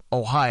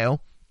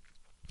Ohio.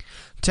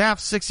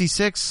 Taft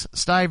 66,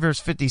 Stivers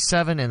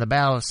 57 in the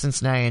Battle of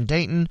Cincinnati and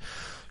Dayton.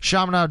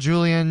 Chaminade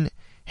Julian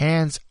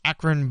hands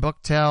Akron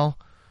Bucktail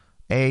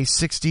a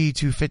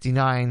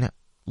 60-59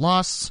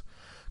 loss.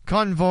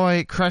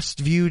 Convoy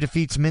Crestview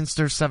defeats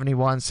Minster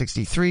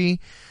 71-63.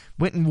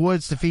 Winton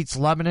Woods defeats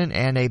Lebanon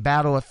and a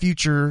battle of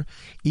future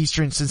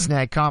Eastern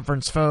Cincinnati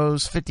Conference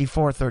foes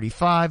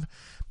 54-35.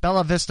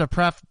 Bella Vista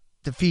Prep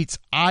defeats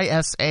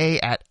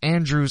ISA at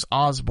Andrews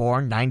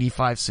Osborne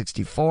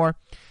 95-64. I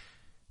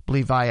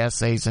believe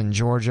ISA's in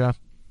Georgia.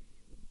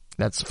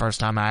 That's the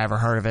first time I ever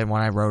heard of it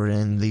when I wrote it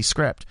in the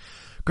script.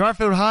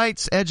 Garfield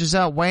Heights edges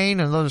out Wayne,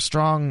 another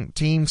strong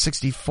team,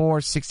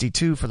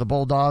 64-62 for the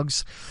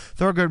Bulldogs.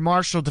 Thurgood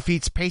Marshall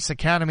defeats Pace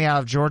Academy out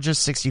of Georgia,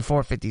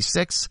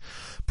 64-56.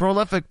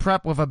 Prolific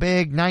Prep with a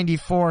big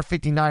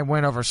 94-59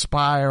 win over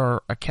Spire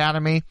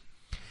Academy.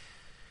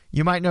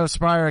 You might know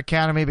Spire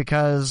Academy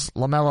because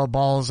LaMelo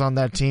Ball is on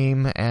that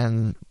team,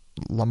 and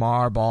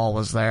Lamar Ball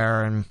was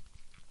there, and,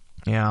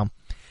 you know,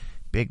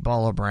 big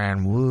baller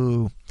brand,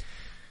 woo.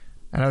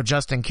 I know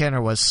Justin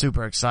Kinner was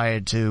super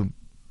excited to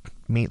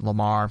meet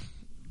Lamar,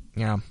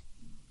 you know,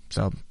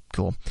 so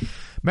cool.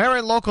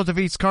 Marion Local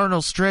defeats Cardinal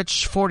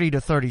Stritch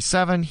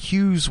 40-37.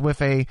 Hughes with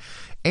a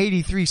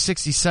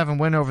 83-67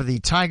 win over the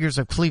Tigers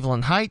of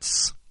Cleveland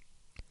Heights.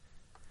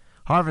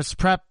 Harvest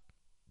Prep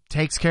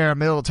takes care of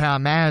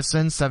Middletown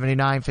Madison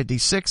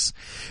 79-56,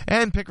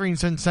 and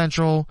Pickerington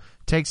Central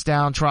takes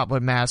down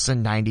Trotwood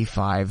Madison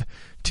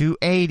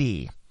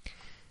 95-80.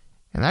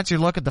 And that's your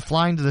look at the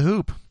Flying to the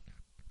Hoop.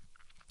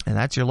 And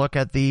that's your look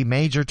at the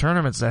major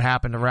tournaments that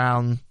happened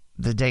around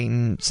the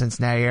Dayton,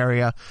 Cincinnati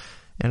area,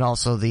 and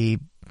also the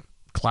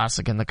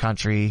Classic in the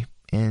Country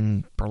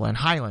in Berlin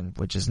Highland,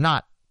 which is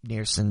not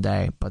near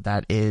Sunday, but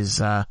that is,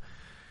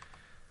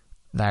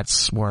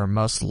 that's where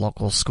most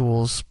local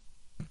schools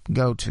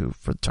go to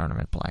for the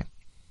tournament play.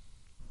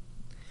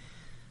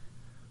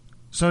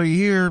 So you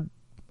hear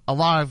a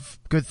lot of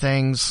good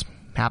things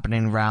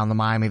happening around the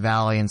Miami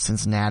Valley and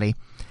Cincinnati.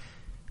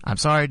 I'm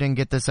sorry I didn't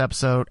get this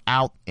episode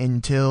out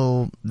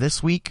until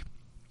this week,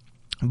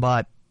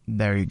 but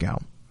there you go.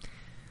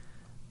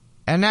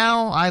 And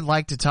now I'd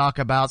like to talk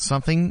about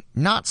something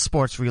not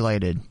sports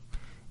related.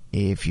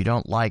 If you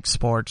don't like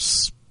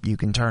sports, you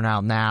can turn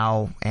out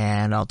now,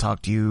 and I'll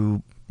talk to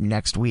you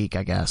next week,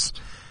 I guess.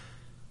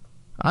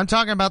 I'm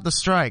talking about the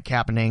strike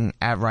happening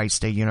at Wright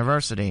State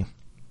University.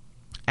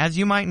 As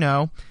you might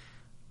know,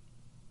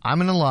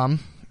 I'm an alum.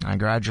 I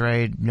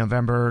graduated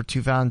November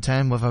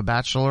 2010 with a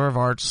Bachelor of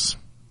Arts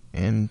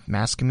in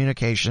Mass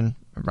Communication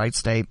at Wright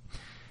State.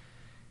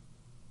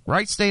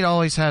 Wright State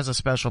always has a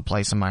special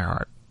place in my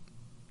heart.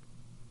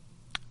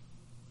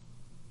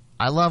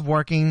 I love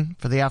working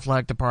for the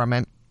athletic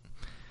department.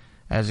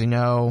 As you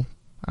know,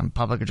 I'm a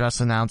public address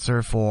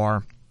announcer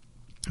for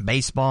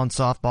baseball and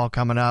softball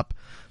coming up,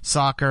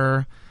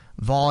 soccer,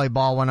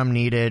 volleyball when I'm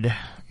needed,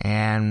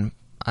 and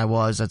I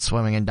was at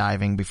swimming and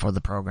diving before the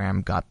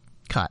program got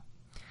cut.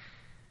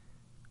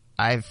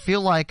 I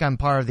feel like I'm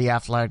part of the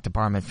athletic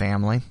department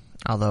family,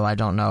 although I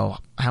don't know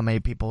how many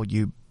people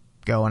you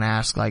go and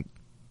ask, like,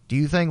 do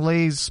you think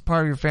Lee's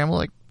part of your family?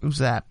 Like, who's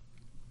that?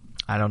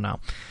 I don't know.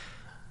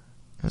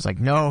 It's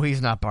like, no,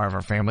 he's not part of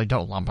our family.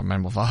 Don't lump him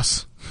in with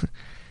us.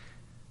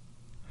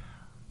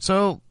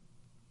 So,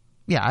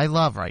 yeah, I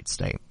love Wright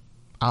State.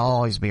 I'll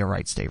always be a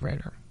Wright State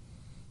Raider.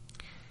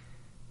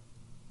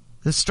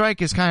 The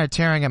strike is kind of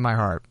tearing at my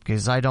heart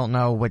because I don't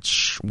know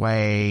which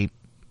way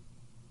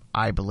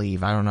I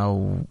believe. I don't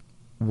know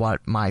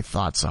what my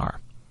thoughts are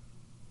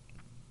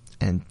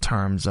in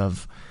terms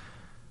of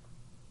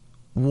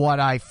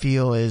what I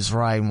feel is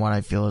right and what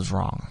I feel is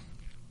wrong.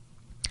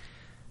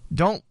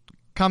 Don't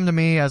come to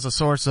me as a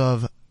source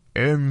of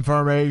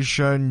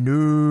information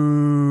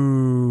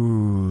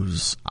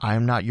news.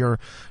 I'm not your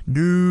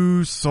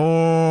news source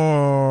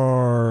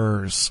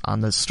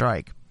on this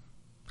strike,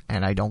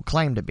 and I don't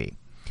claim to be.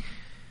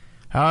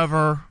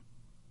 However,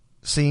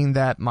 seeing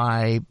that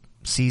my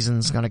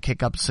season's going to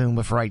kick up soon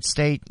with Wright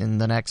State in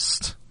the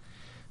next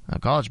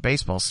college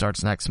baseball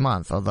starts next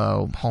month,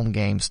 although home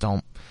games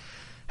don't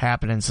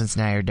happen in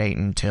Cincinnati or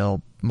Dayton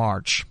until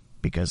March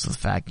because of the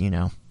fact, you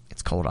know,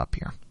 it's cold up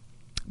here.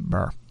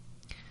 Brr.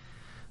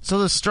 So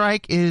the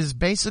strike is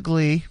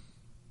basically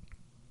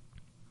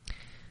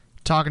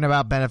talking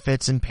about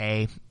benefits and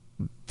pay.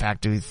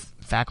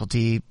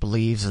 Faculty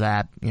believes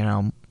that, you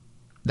know,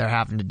 they're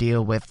having to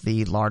deal with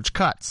the large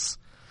cuts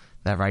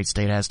that Wright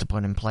State has to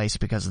put in place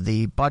because of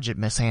the budget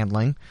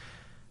mishandling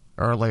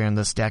earlier in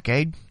this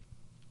decade.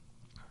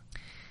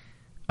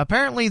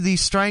 Apparently the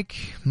strike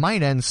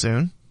might end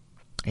soon.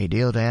 A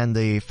deal to end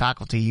the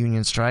faculty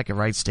union strike at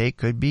Wright State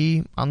could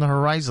be on the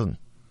horizon.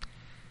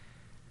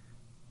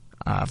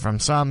 From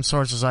some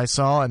sources I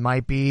saw, it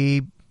might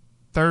be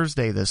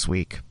Thursday this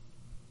week,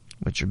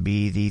 which would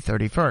be the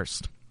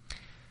 31st.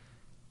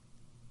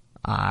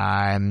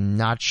 I'm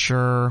not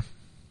sure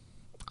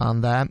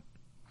on that.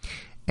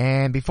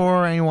 And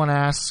before anyone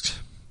asks,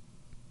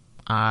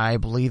 I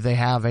believe they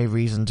have a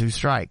reason to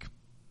strike.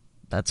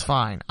 That's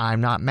fine.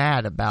 I'm not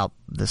mad about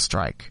the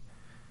strike.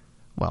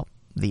 Well,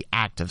 the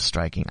act of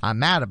striking. I'm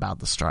mad about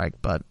the strike,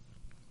 but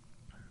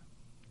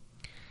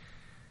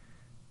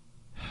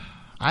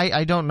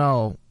I don't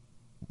know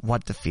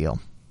what to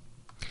feel.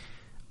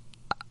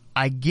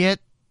 I get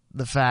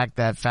the fact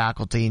that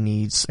faculty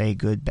needs a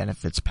good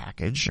benefits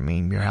package. I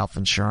mean, your health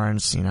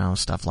insurance, you know,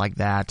 stuff like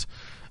that,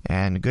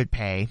 and good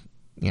pay.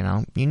 You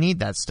know, you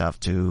need that stuff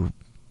to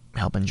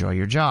help enjoy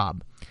your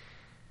job.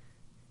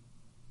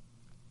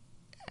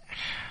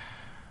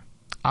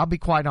 I'll be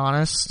quite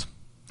honest.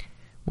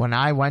 When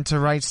I went to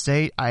Wright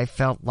State, I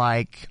felt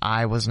like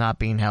I was not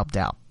being helped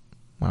out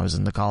when I was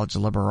in the College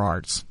of Liberal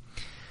Arts.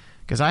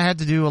 Because I had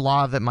to do a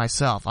lot of it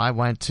myself. I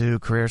went to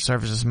career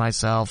services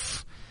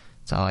myself,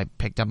 so I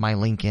picked up my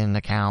LinkedIn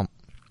account,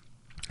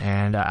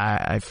 and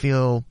I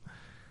feel,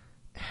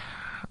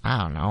 I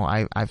don't know,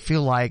 I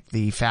feel like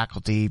the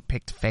faculty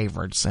picked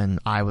favorites, and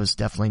I was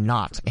definitely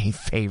not a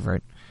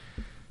favorite.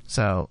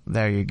 So,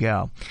 there you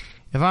go.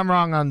 If I'm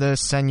wrong on this,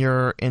 send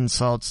your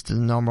insults to the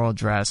normal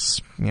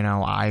address. You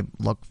know, I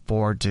look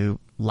forward to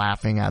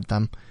laughing at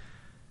them.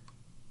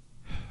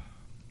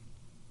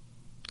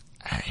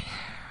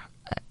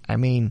 I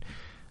mean,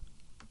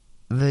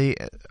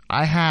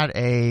 I had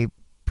a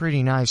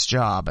pretty nice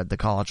job at the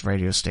college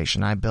radio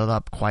station. I built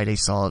up quite a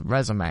solid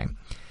resume.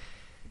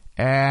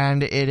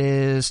 And it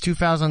is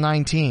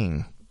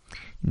 2019.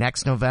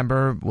 Next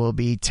November will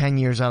be 10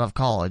 years out of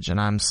college, and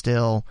I'm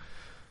still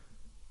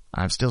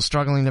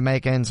struggling to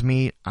make ends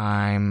meet.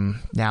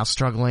 I'm now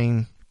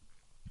struggling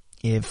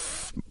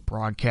if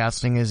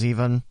broadcasting is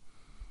even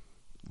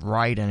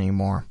right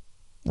anymore,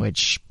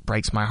 which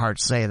breaks my heart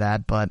to say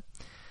that, but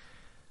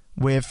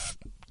with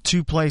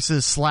 2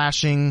 places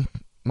slashing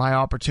my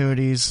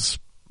opportunities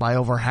by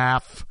over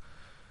half,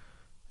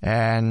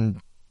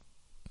 and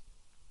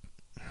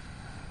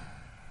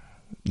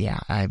yeah,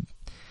 I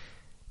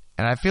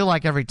feel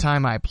like every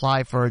time I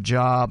apply for a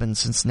job in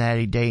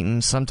Cincinnati,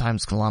 Dayton,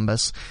 sometimes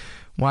Columbus,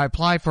 when I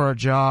apply for a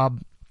job,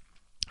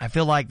 I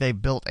feel like they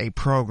built a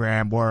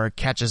program where it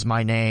catches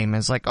my name and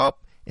it's like, oh,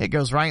 it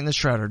goes right in the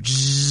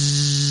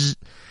shredder.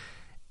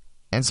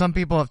 And some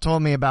people have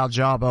told me about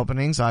job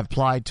openings. I've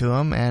applied to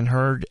them and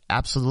heard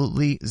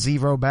absolutely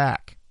zero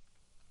back.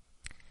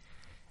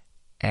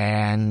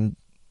 And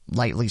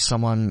lately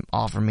someone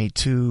offered me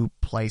 2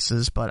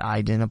 places, but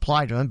I didn't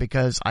apply to them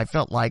because I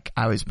felt like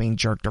I was being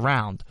jerked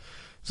around.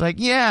 It's like,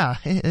 yeah,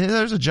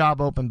 there's a job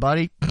open,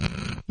 buddy.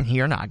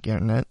 You're not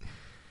getting it.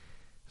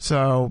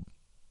 So,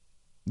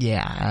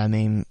 yeah, I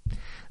mean,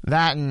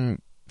 that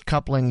and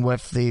coupling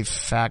with the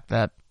fact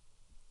that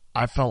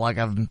I felt like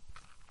I've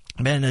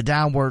been in a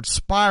downward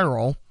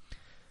spiral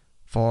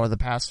for the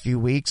past few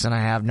weeks, and I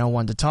have no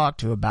one to talk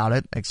to about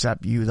it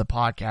except you, the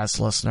podcast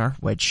listener,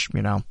 which,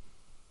 you know,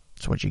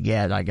 it's what you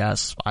get, I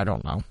guess. I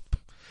don't know.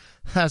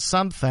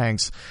 Some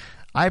things.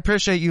 I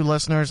appreciate you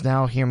listeners.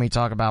 Now hear me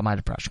talk about my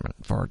depression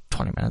for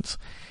 20 minutes.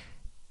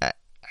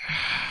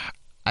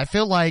 I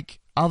feel like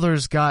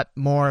others got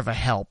more of a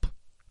help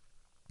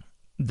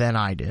than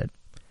I did,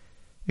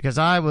 because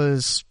I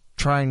was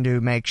trying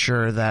to make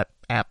sure that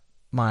at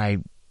my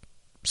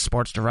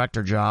sports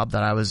director job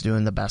that I was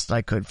doing the best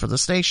I could for the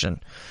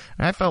station.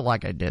 And I felt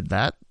like I did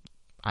that.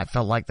 I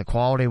felt like the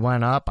quality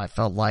went up. I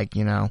felt like,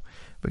 you know,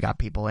 we got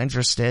people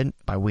interested.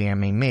 By we, I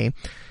mean me.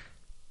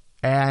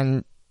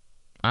 And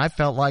I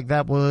felt like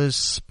that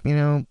was, you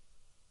know,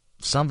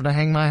 something to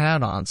hang my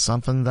hat on.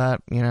 Something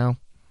that, you know,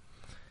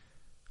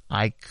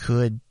 I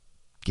could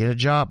get a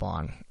job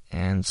on.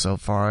 And so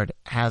far it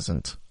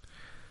hasn't.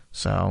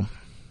 So,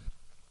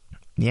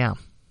 yeah.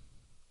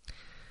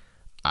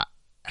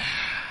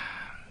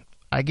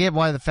 I get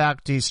why the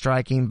faculty is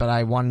striking, but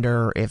I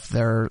wonder if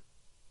they're,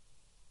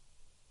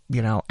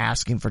 you know,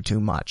 asking for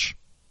too much.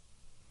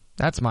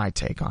 That's my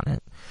take on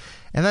it.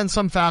 And then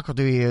some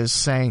faculty is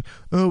saying,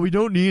 oh, we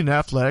don't need an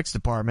athletics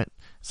department.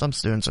 Some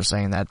students are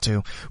saying that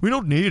too. We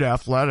don't need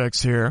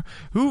athletics here.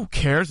 Who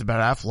cares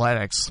about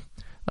athletics?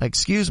 Like,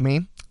 excuse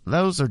me,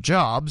 those are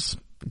jobs,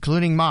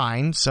 including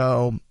mine,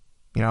 so,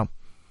 you know,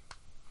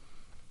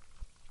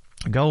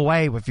 go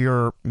away with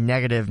your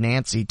negative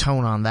Nancy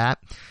tone on that.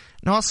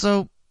 And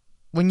also,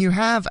 when you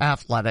have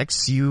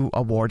athletics, you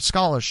award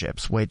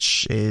scholarships,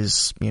 which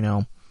is, you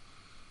know,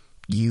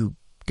 you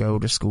go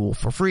to school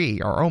for free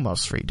or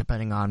almost free,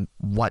 depending on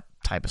what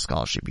type of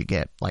scholarship you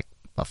get, like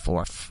a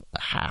fourth,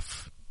 a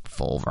half,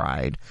 full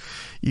ride.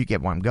 You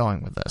get where I'm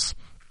going with this.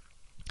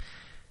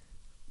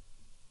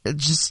 It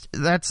just,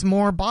 that's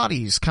more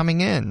bodies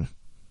coming in.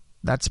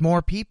 That's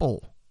more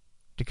people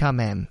to come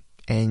in.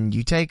 And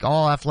you take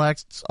all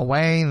athletics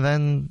away,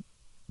 then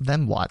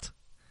what?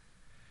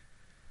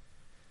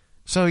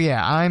 So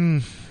yeah,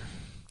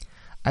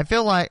 I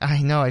feel like,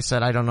 I know I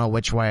said I don't know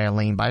which way I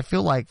lean, but I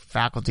feel like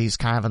faculty's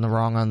kind of in the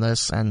wrong on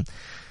this, and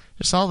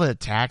just all the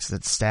attacks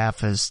that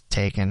staff has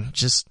taken,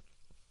 just,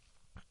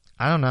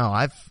 I don't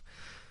know,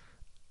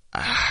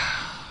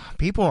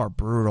 people are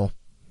brutal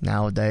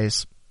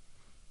nowadays.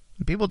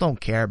 People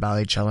don't care about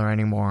each other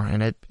anymore,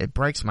 and it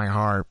breaks my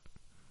heart.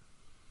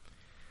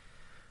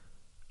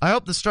 I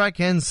hope the strike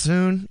ends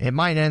soon. It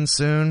might end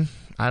soon.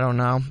 I don't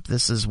know.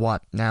 This is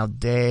what, now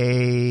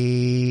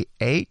day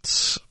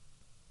 8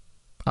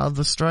 of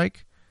the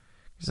strike?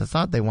 Because I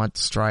thought they went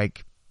to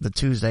strike the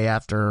Tuesday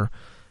after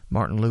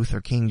Martin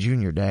Luther King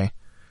Jr. Day.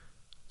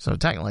 So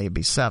technically it'd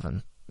be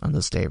 7 on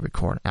this day of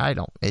recording.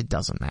 It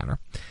doesn't matter.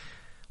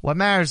 What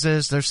matters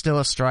is there's still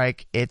a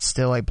strike. It's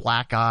still a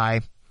black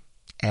eye.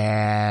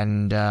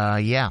 And,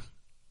 yeah,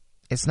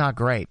 it's not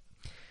great.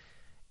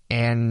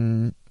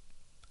 And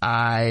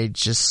I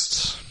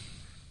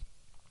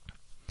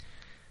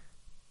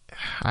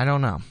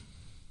don't know.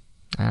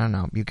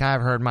 You kind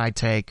of heard my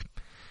take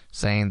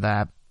saying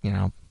that, you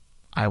know,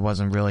 I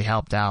wasn't really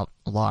helped out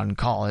a lot in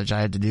college.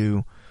 I had to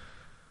do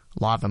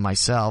a lot of it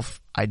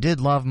myself. I did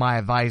love my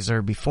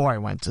advisor before I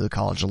went to the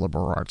College of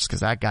Liberal Arts,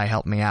 because that guy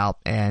helped me out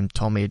and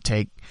told me to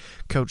take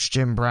Coach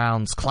Jim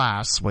Brown's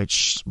class,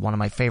 which is one of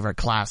my favorite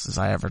classes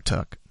I ever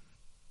took.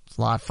 It's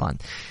a lot of fun.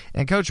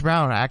 And Coach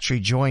Brown actually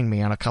joined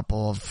me on a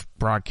couple of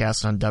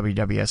broadcasts on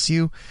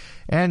WWSU,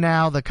 and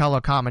now the color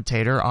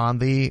commentator on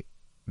the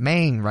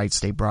main Wright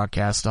State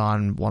broadcast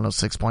on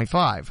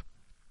 106.5,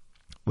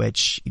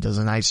 which he does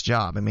a nice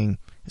job. I mean,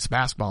 his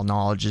basketball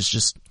knowledge is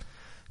just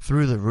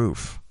through the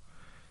roof,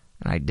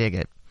 and I dig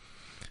it.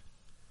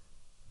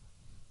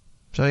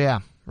 So yeah,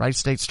 Wright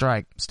State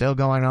strike still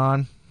going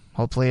on.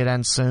 Hopefully it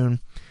ends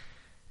soon.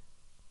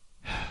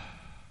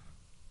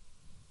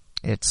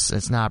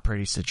 It's not a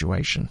pretty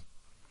situation.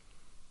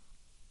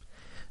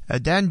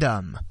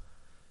 Addendum.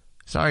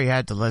 Sorry you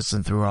had to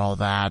listen through all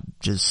that.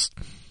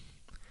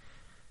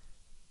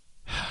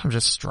 I'm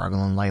just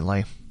struggling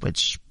lately,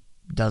 which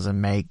doesn't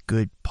make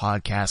good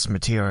podcast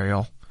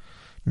material,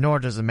 nor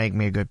does it make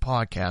me a good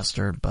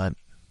podcaster, but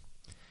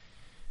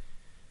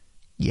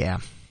yeah,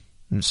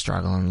 I'm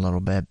struggling a little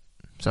bit.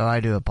 So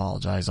I do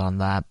apologize on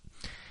that.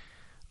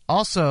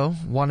 Also,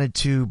 wanted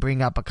to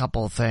bring up a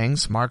couple of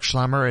things. Mark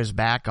Schlemmer is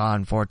back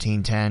on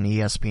 1410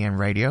 ESPN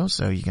Radio,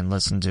 so you can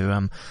listen to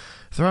him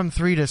from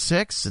 3 to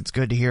 6. It's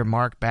good to hear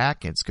Mark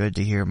back. It's good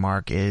to hear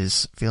Mark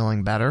is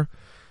feeling better.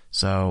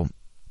 So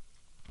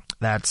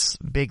that's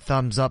big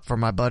thumbs up for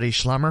my buddy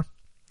Schlemmer.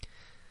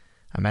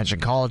 I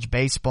mentioned college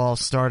baseball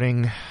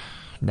starting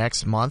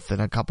next month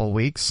in a couple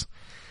weeks.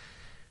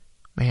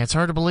 Man, it's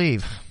hard to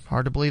believe.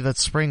 Hard to believe that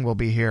spring will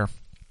be here.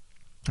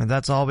 And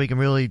that's all we can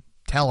really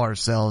tell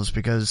ourselves,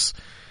 because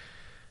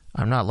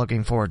I'm not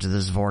looking forward to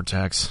this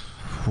vortex.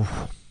 Whew.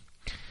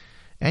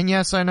 And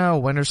yes, I know,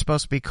 winter's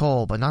supposed to be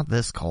cold, but not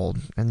this cold.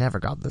 It never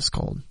got this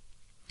cold.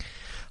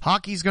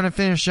 Hockey's going to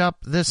finish up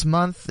this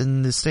month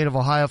in the state of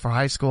Ohio for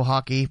high school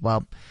hockey.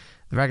 Well,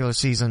 the regular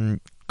season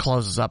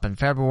closes up in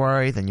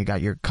February, then you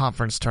got your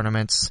conference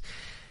tournaments,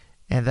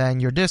 and then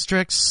your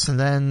districts, and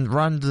then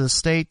run to the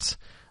state.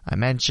 I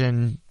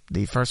mentioned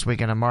the first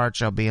weekend of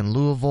March I'll be in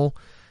Louisville,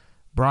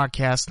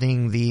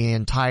 broadcasting the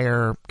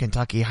entire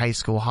Kentucky High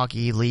School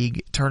Hockey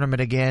League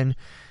tournament again.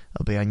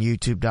 It'll be on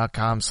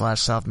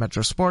youtube.com/South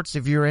Metro Sports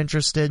if you're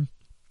interested.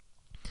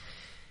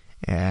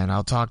 And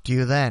I'll talk to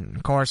you then.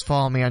 Of course,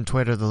 follow me on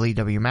Twitter, the Lee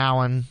W.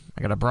 Mowen.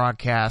 I got a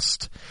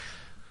broadcast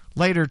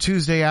later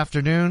Tuesday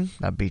afternoon,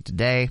 that'd be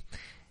today,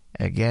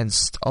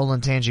 against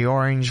Olentangy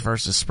Orange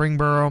versus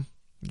Springboro.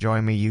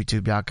 Join me,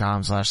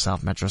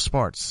 youtube.com/South Metro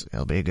Sports.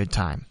 It'll be a good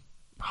time.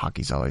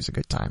 Hockey's always a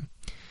good time.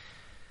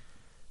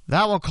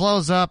 That will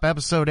close up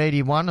episode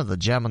 81 of the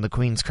Gem on the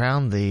Queen's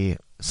Crown, the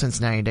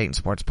Cincinnati Dayton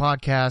Sports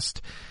Podcast.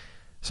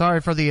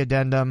 Sorry for the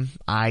addendum.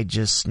 I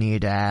just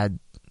need to add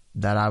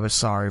that I was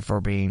sorry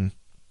for being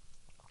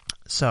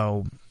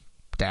so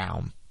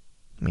down.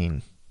 I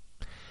mean,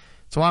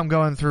 it's what I'm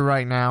going through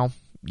right now.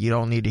 You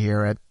don't need to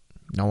hear it.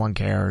 No one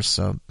cares,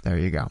 so there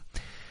you go.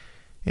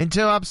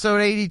 Until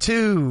episode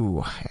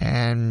 82,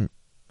 and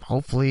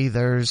hopefully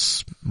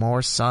there's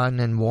more sun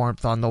and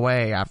warmth on the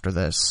way after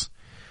this.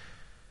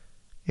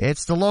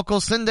 It's the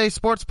local Sunday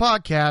Sports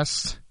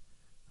Podcast.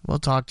 We'll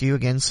talk to you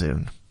again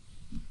soon.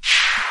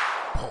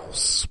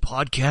 Pulse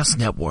Podcast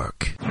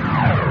Network.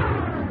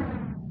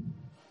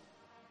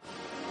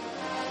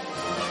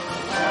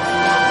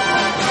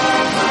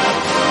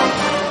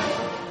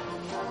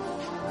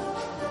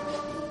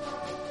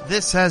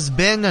 This has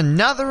been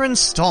another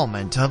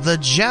installment of the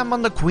Gem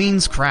on the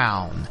Queen's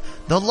Crown,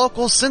 the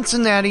local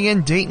Cincinnati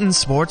and Dayton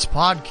Sports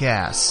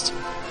Podcast.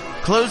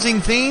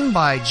 Closing theme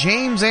by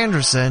James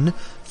Anderson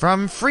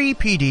from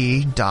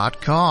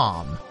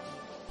freepd.com.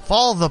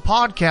 Follow the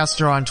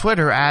podcaster on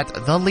Twitter at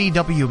the Lee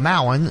W.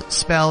 Mowen,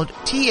 spelled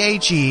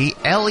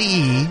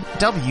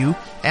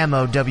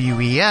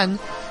THELEWMOWEN,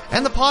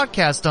 and the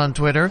podcast on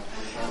Twitter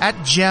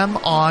at Gem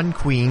on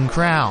Queen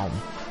Crown.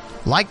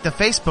 Like the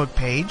Facebook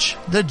page,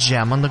 The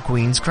Gem on the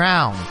Queen's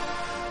Crown.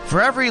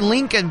 For every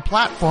link and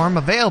platform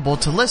available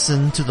to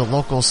listen to the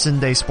local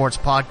Sunday Sports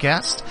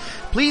Podcast,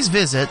 please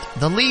visit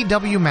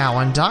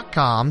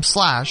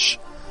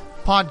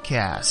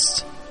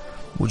theleewmowen.com/podcast.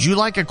 Would you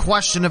like a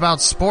question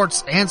about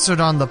sports answered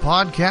on the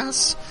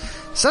podcast?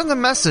 Send a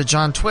message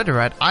on Twitter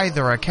at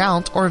either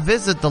account or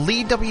visit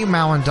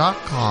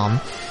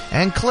theleewmowen.com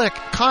and click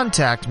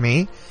Contact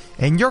Me,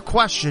 and your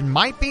question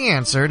might be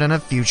answered in a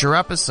future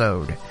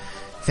episode.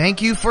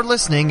 Thank you for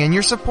listening and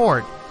your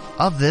support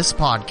of this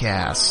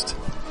podcast.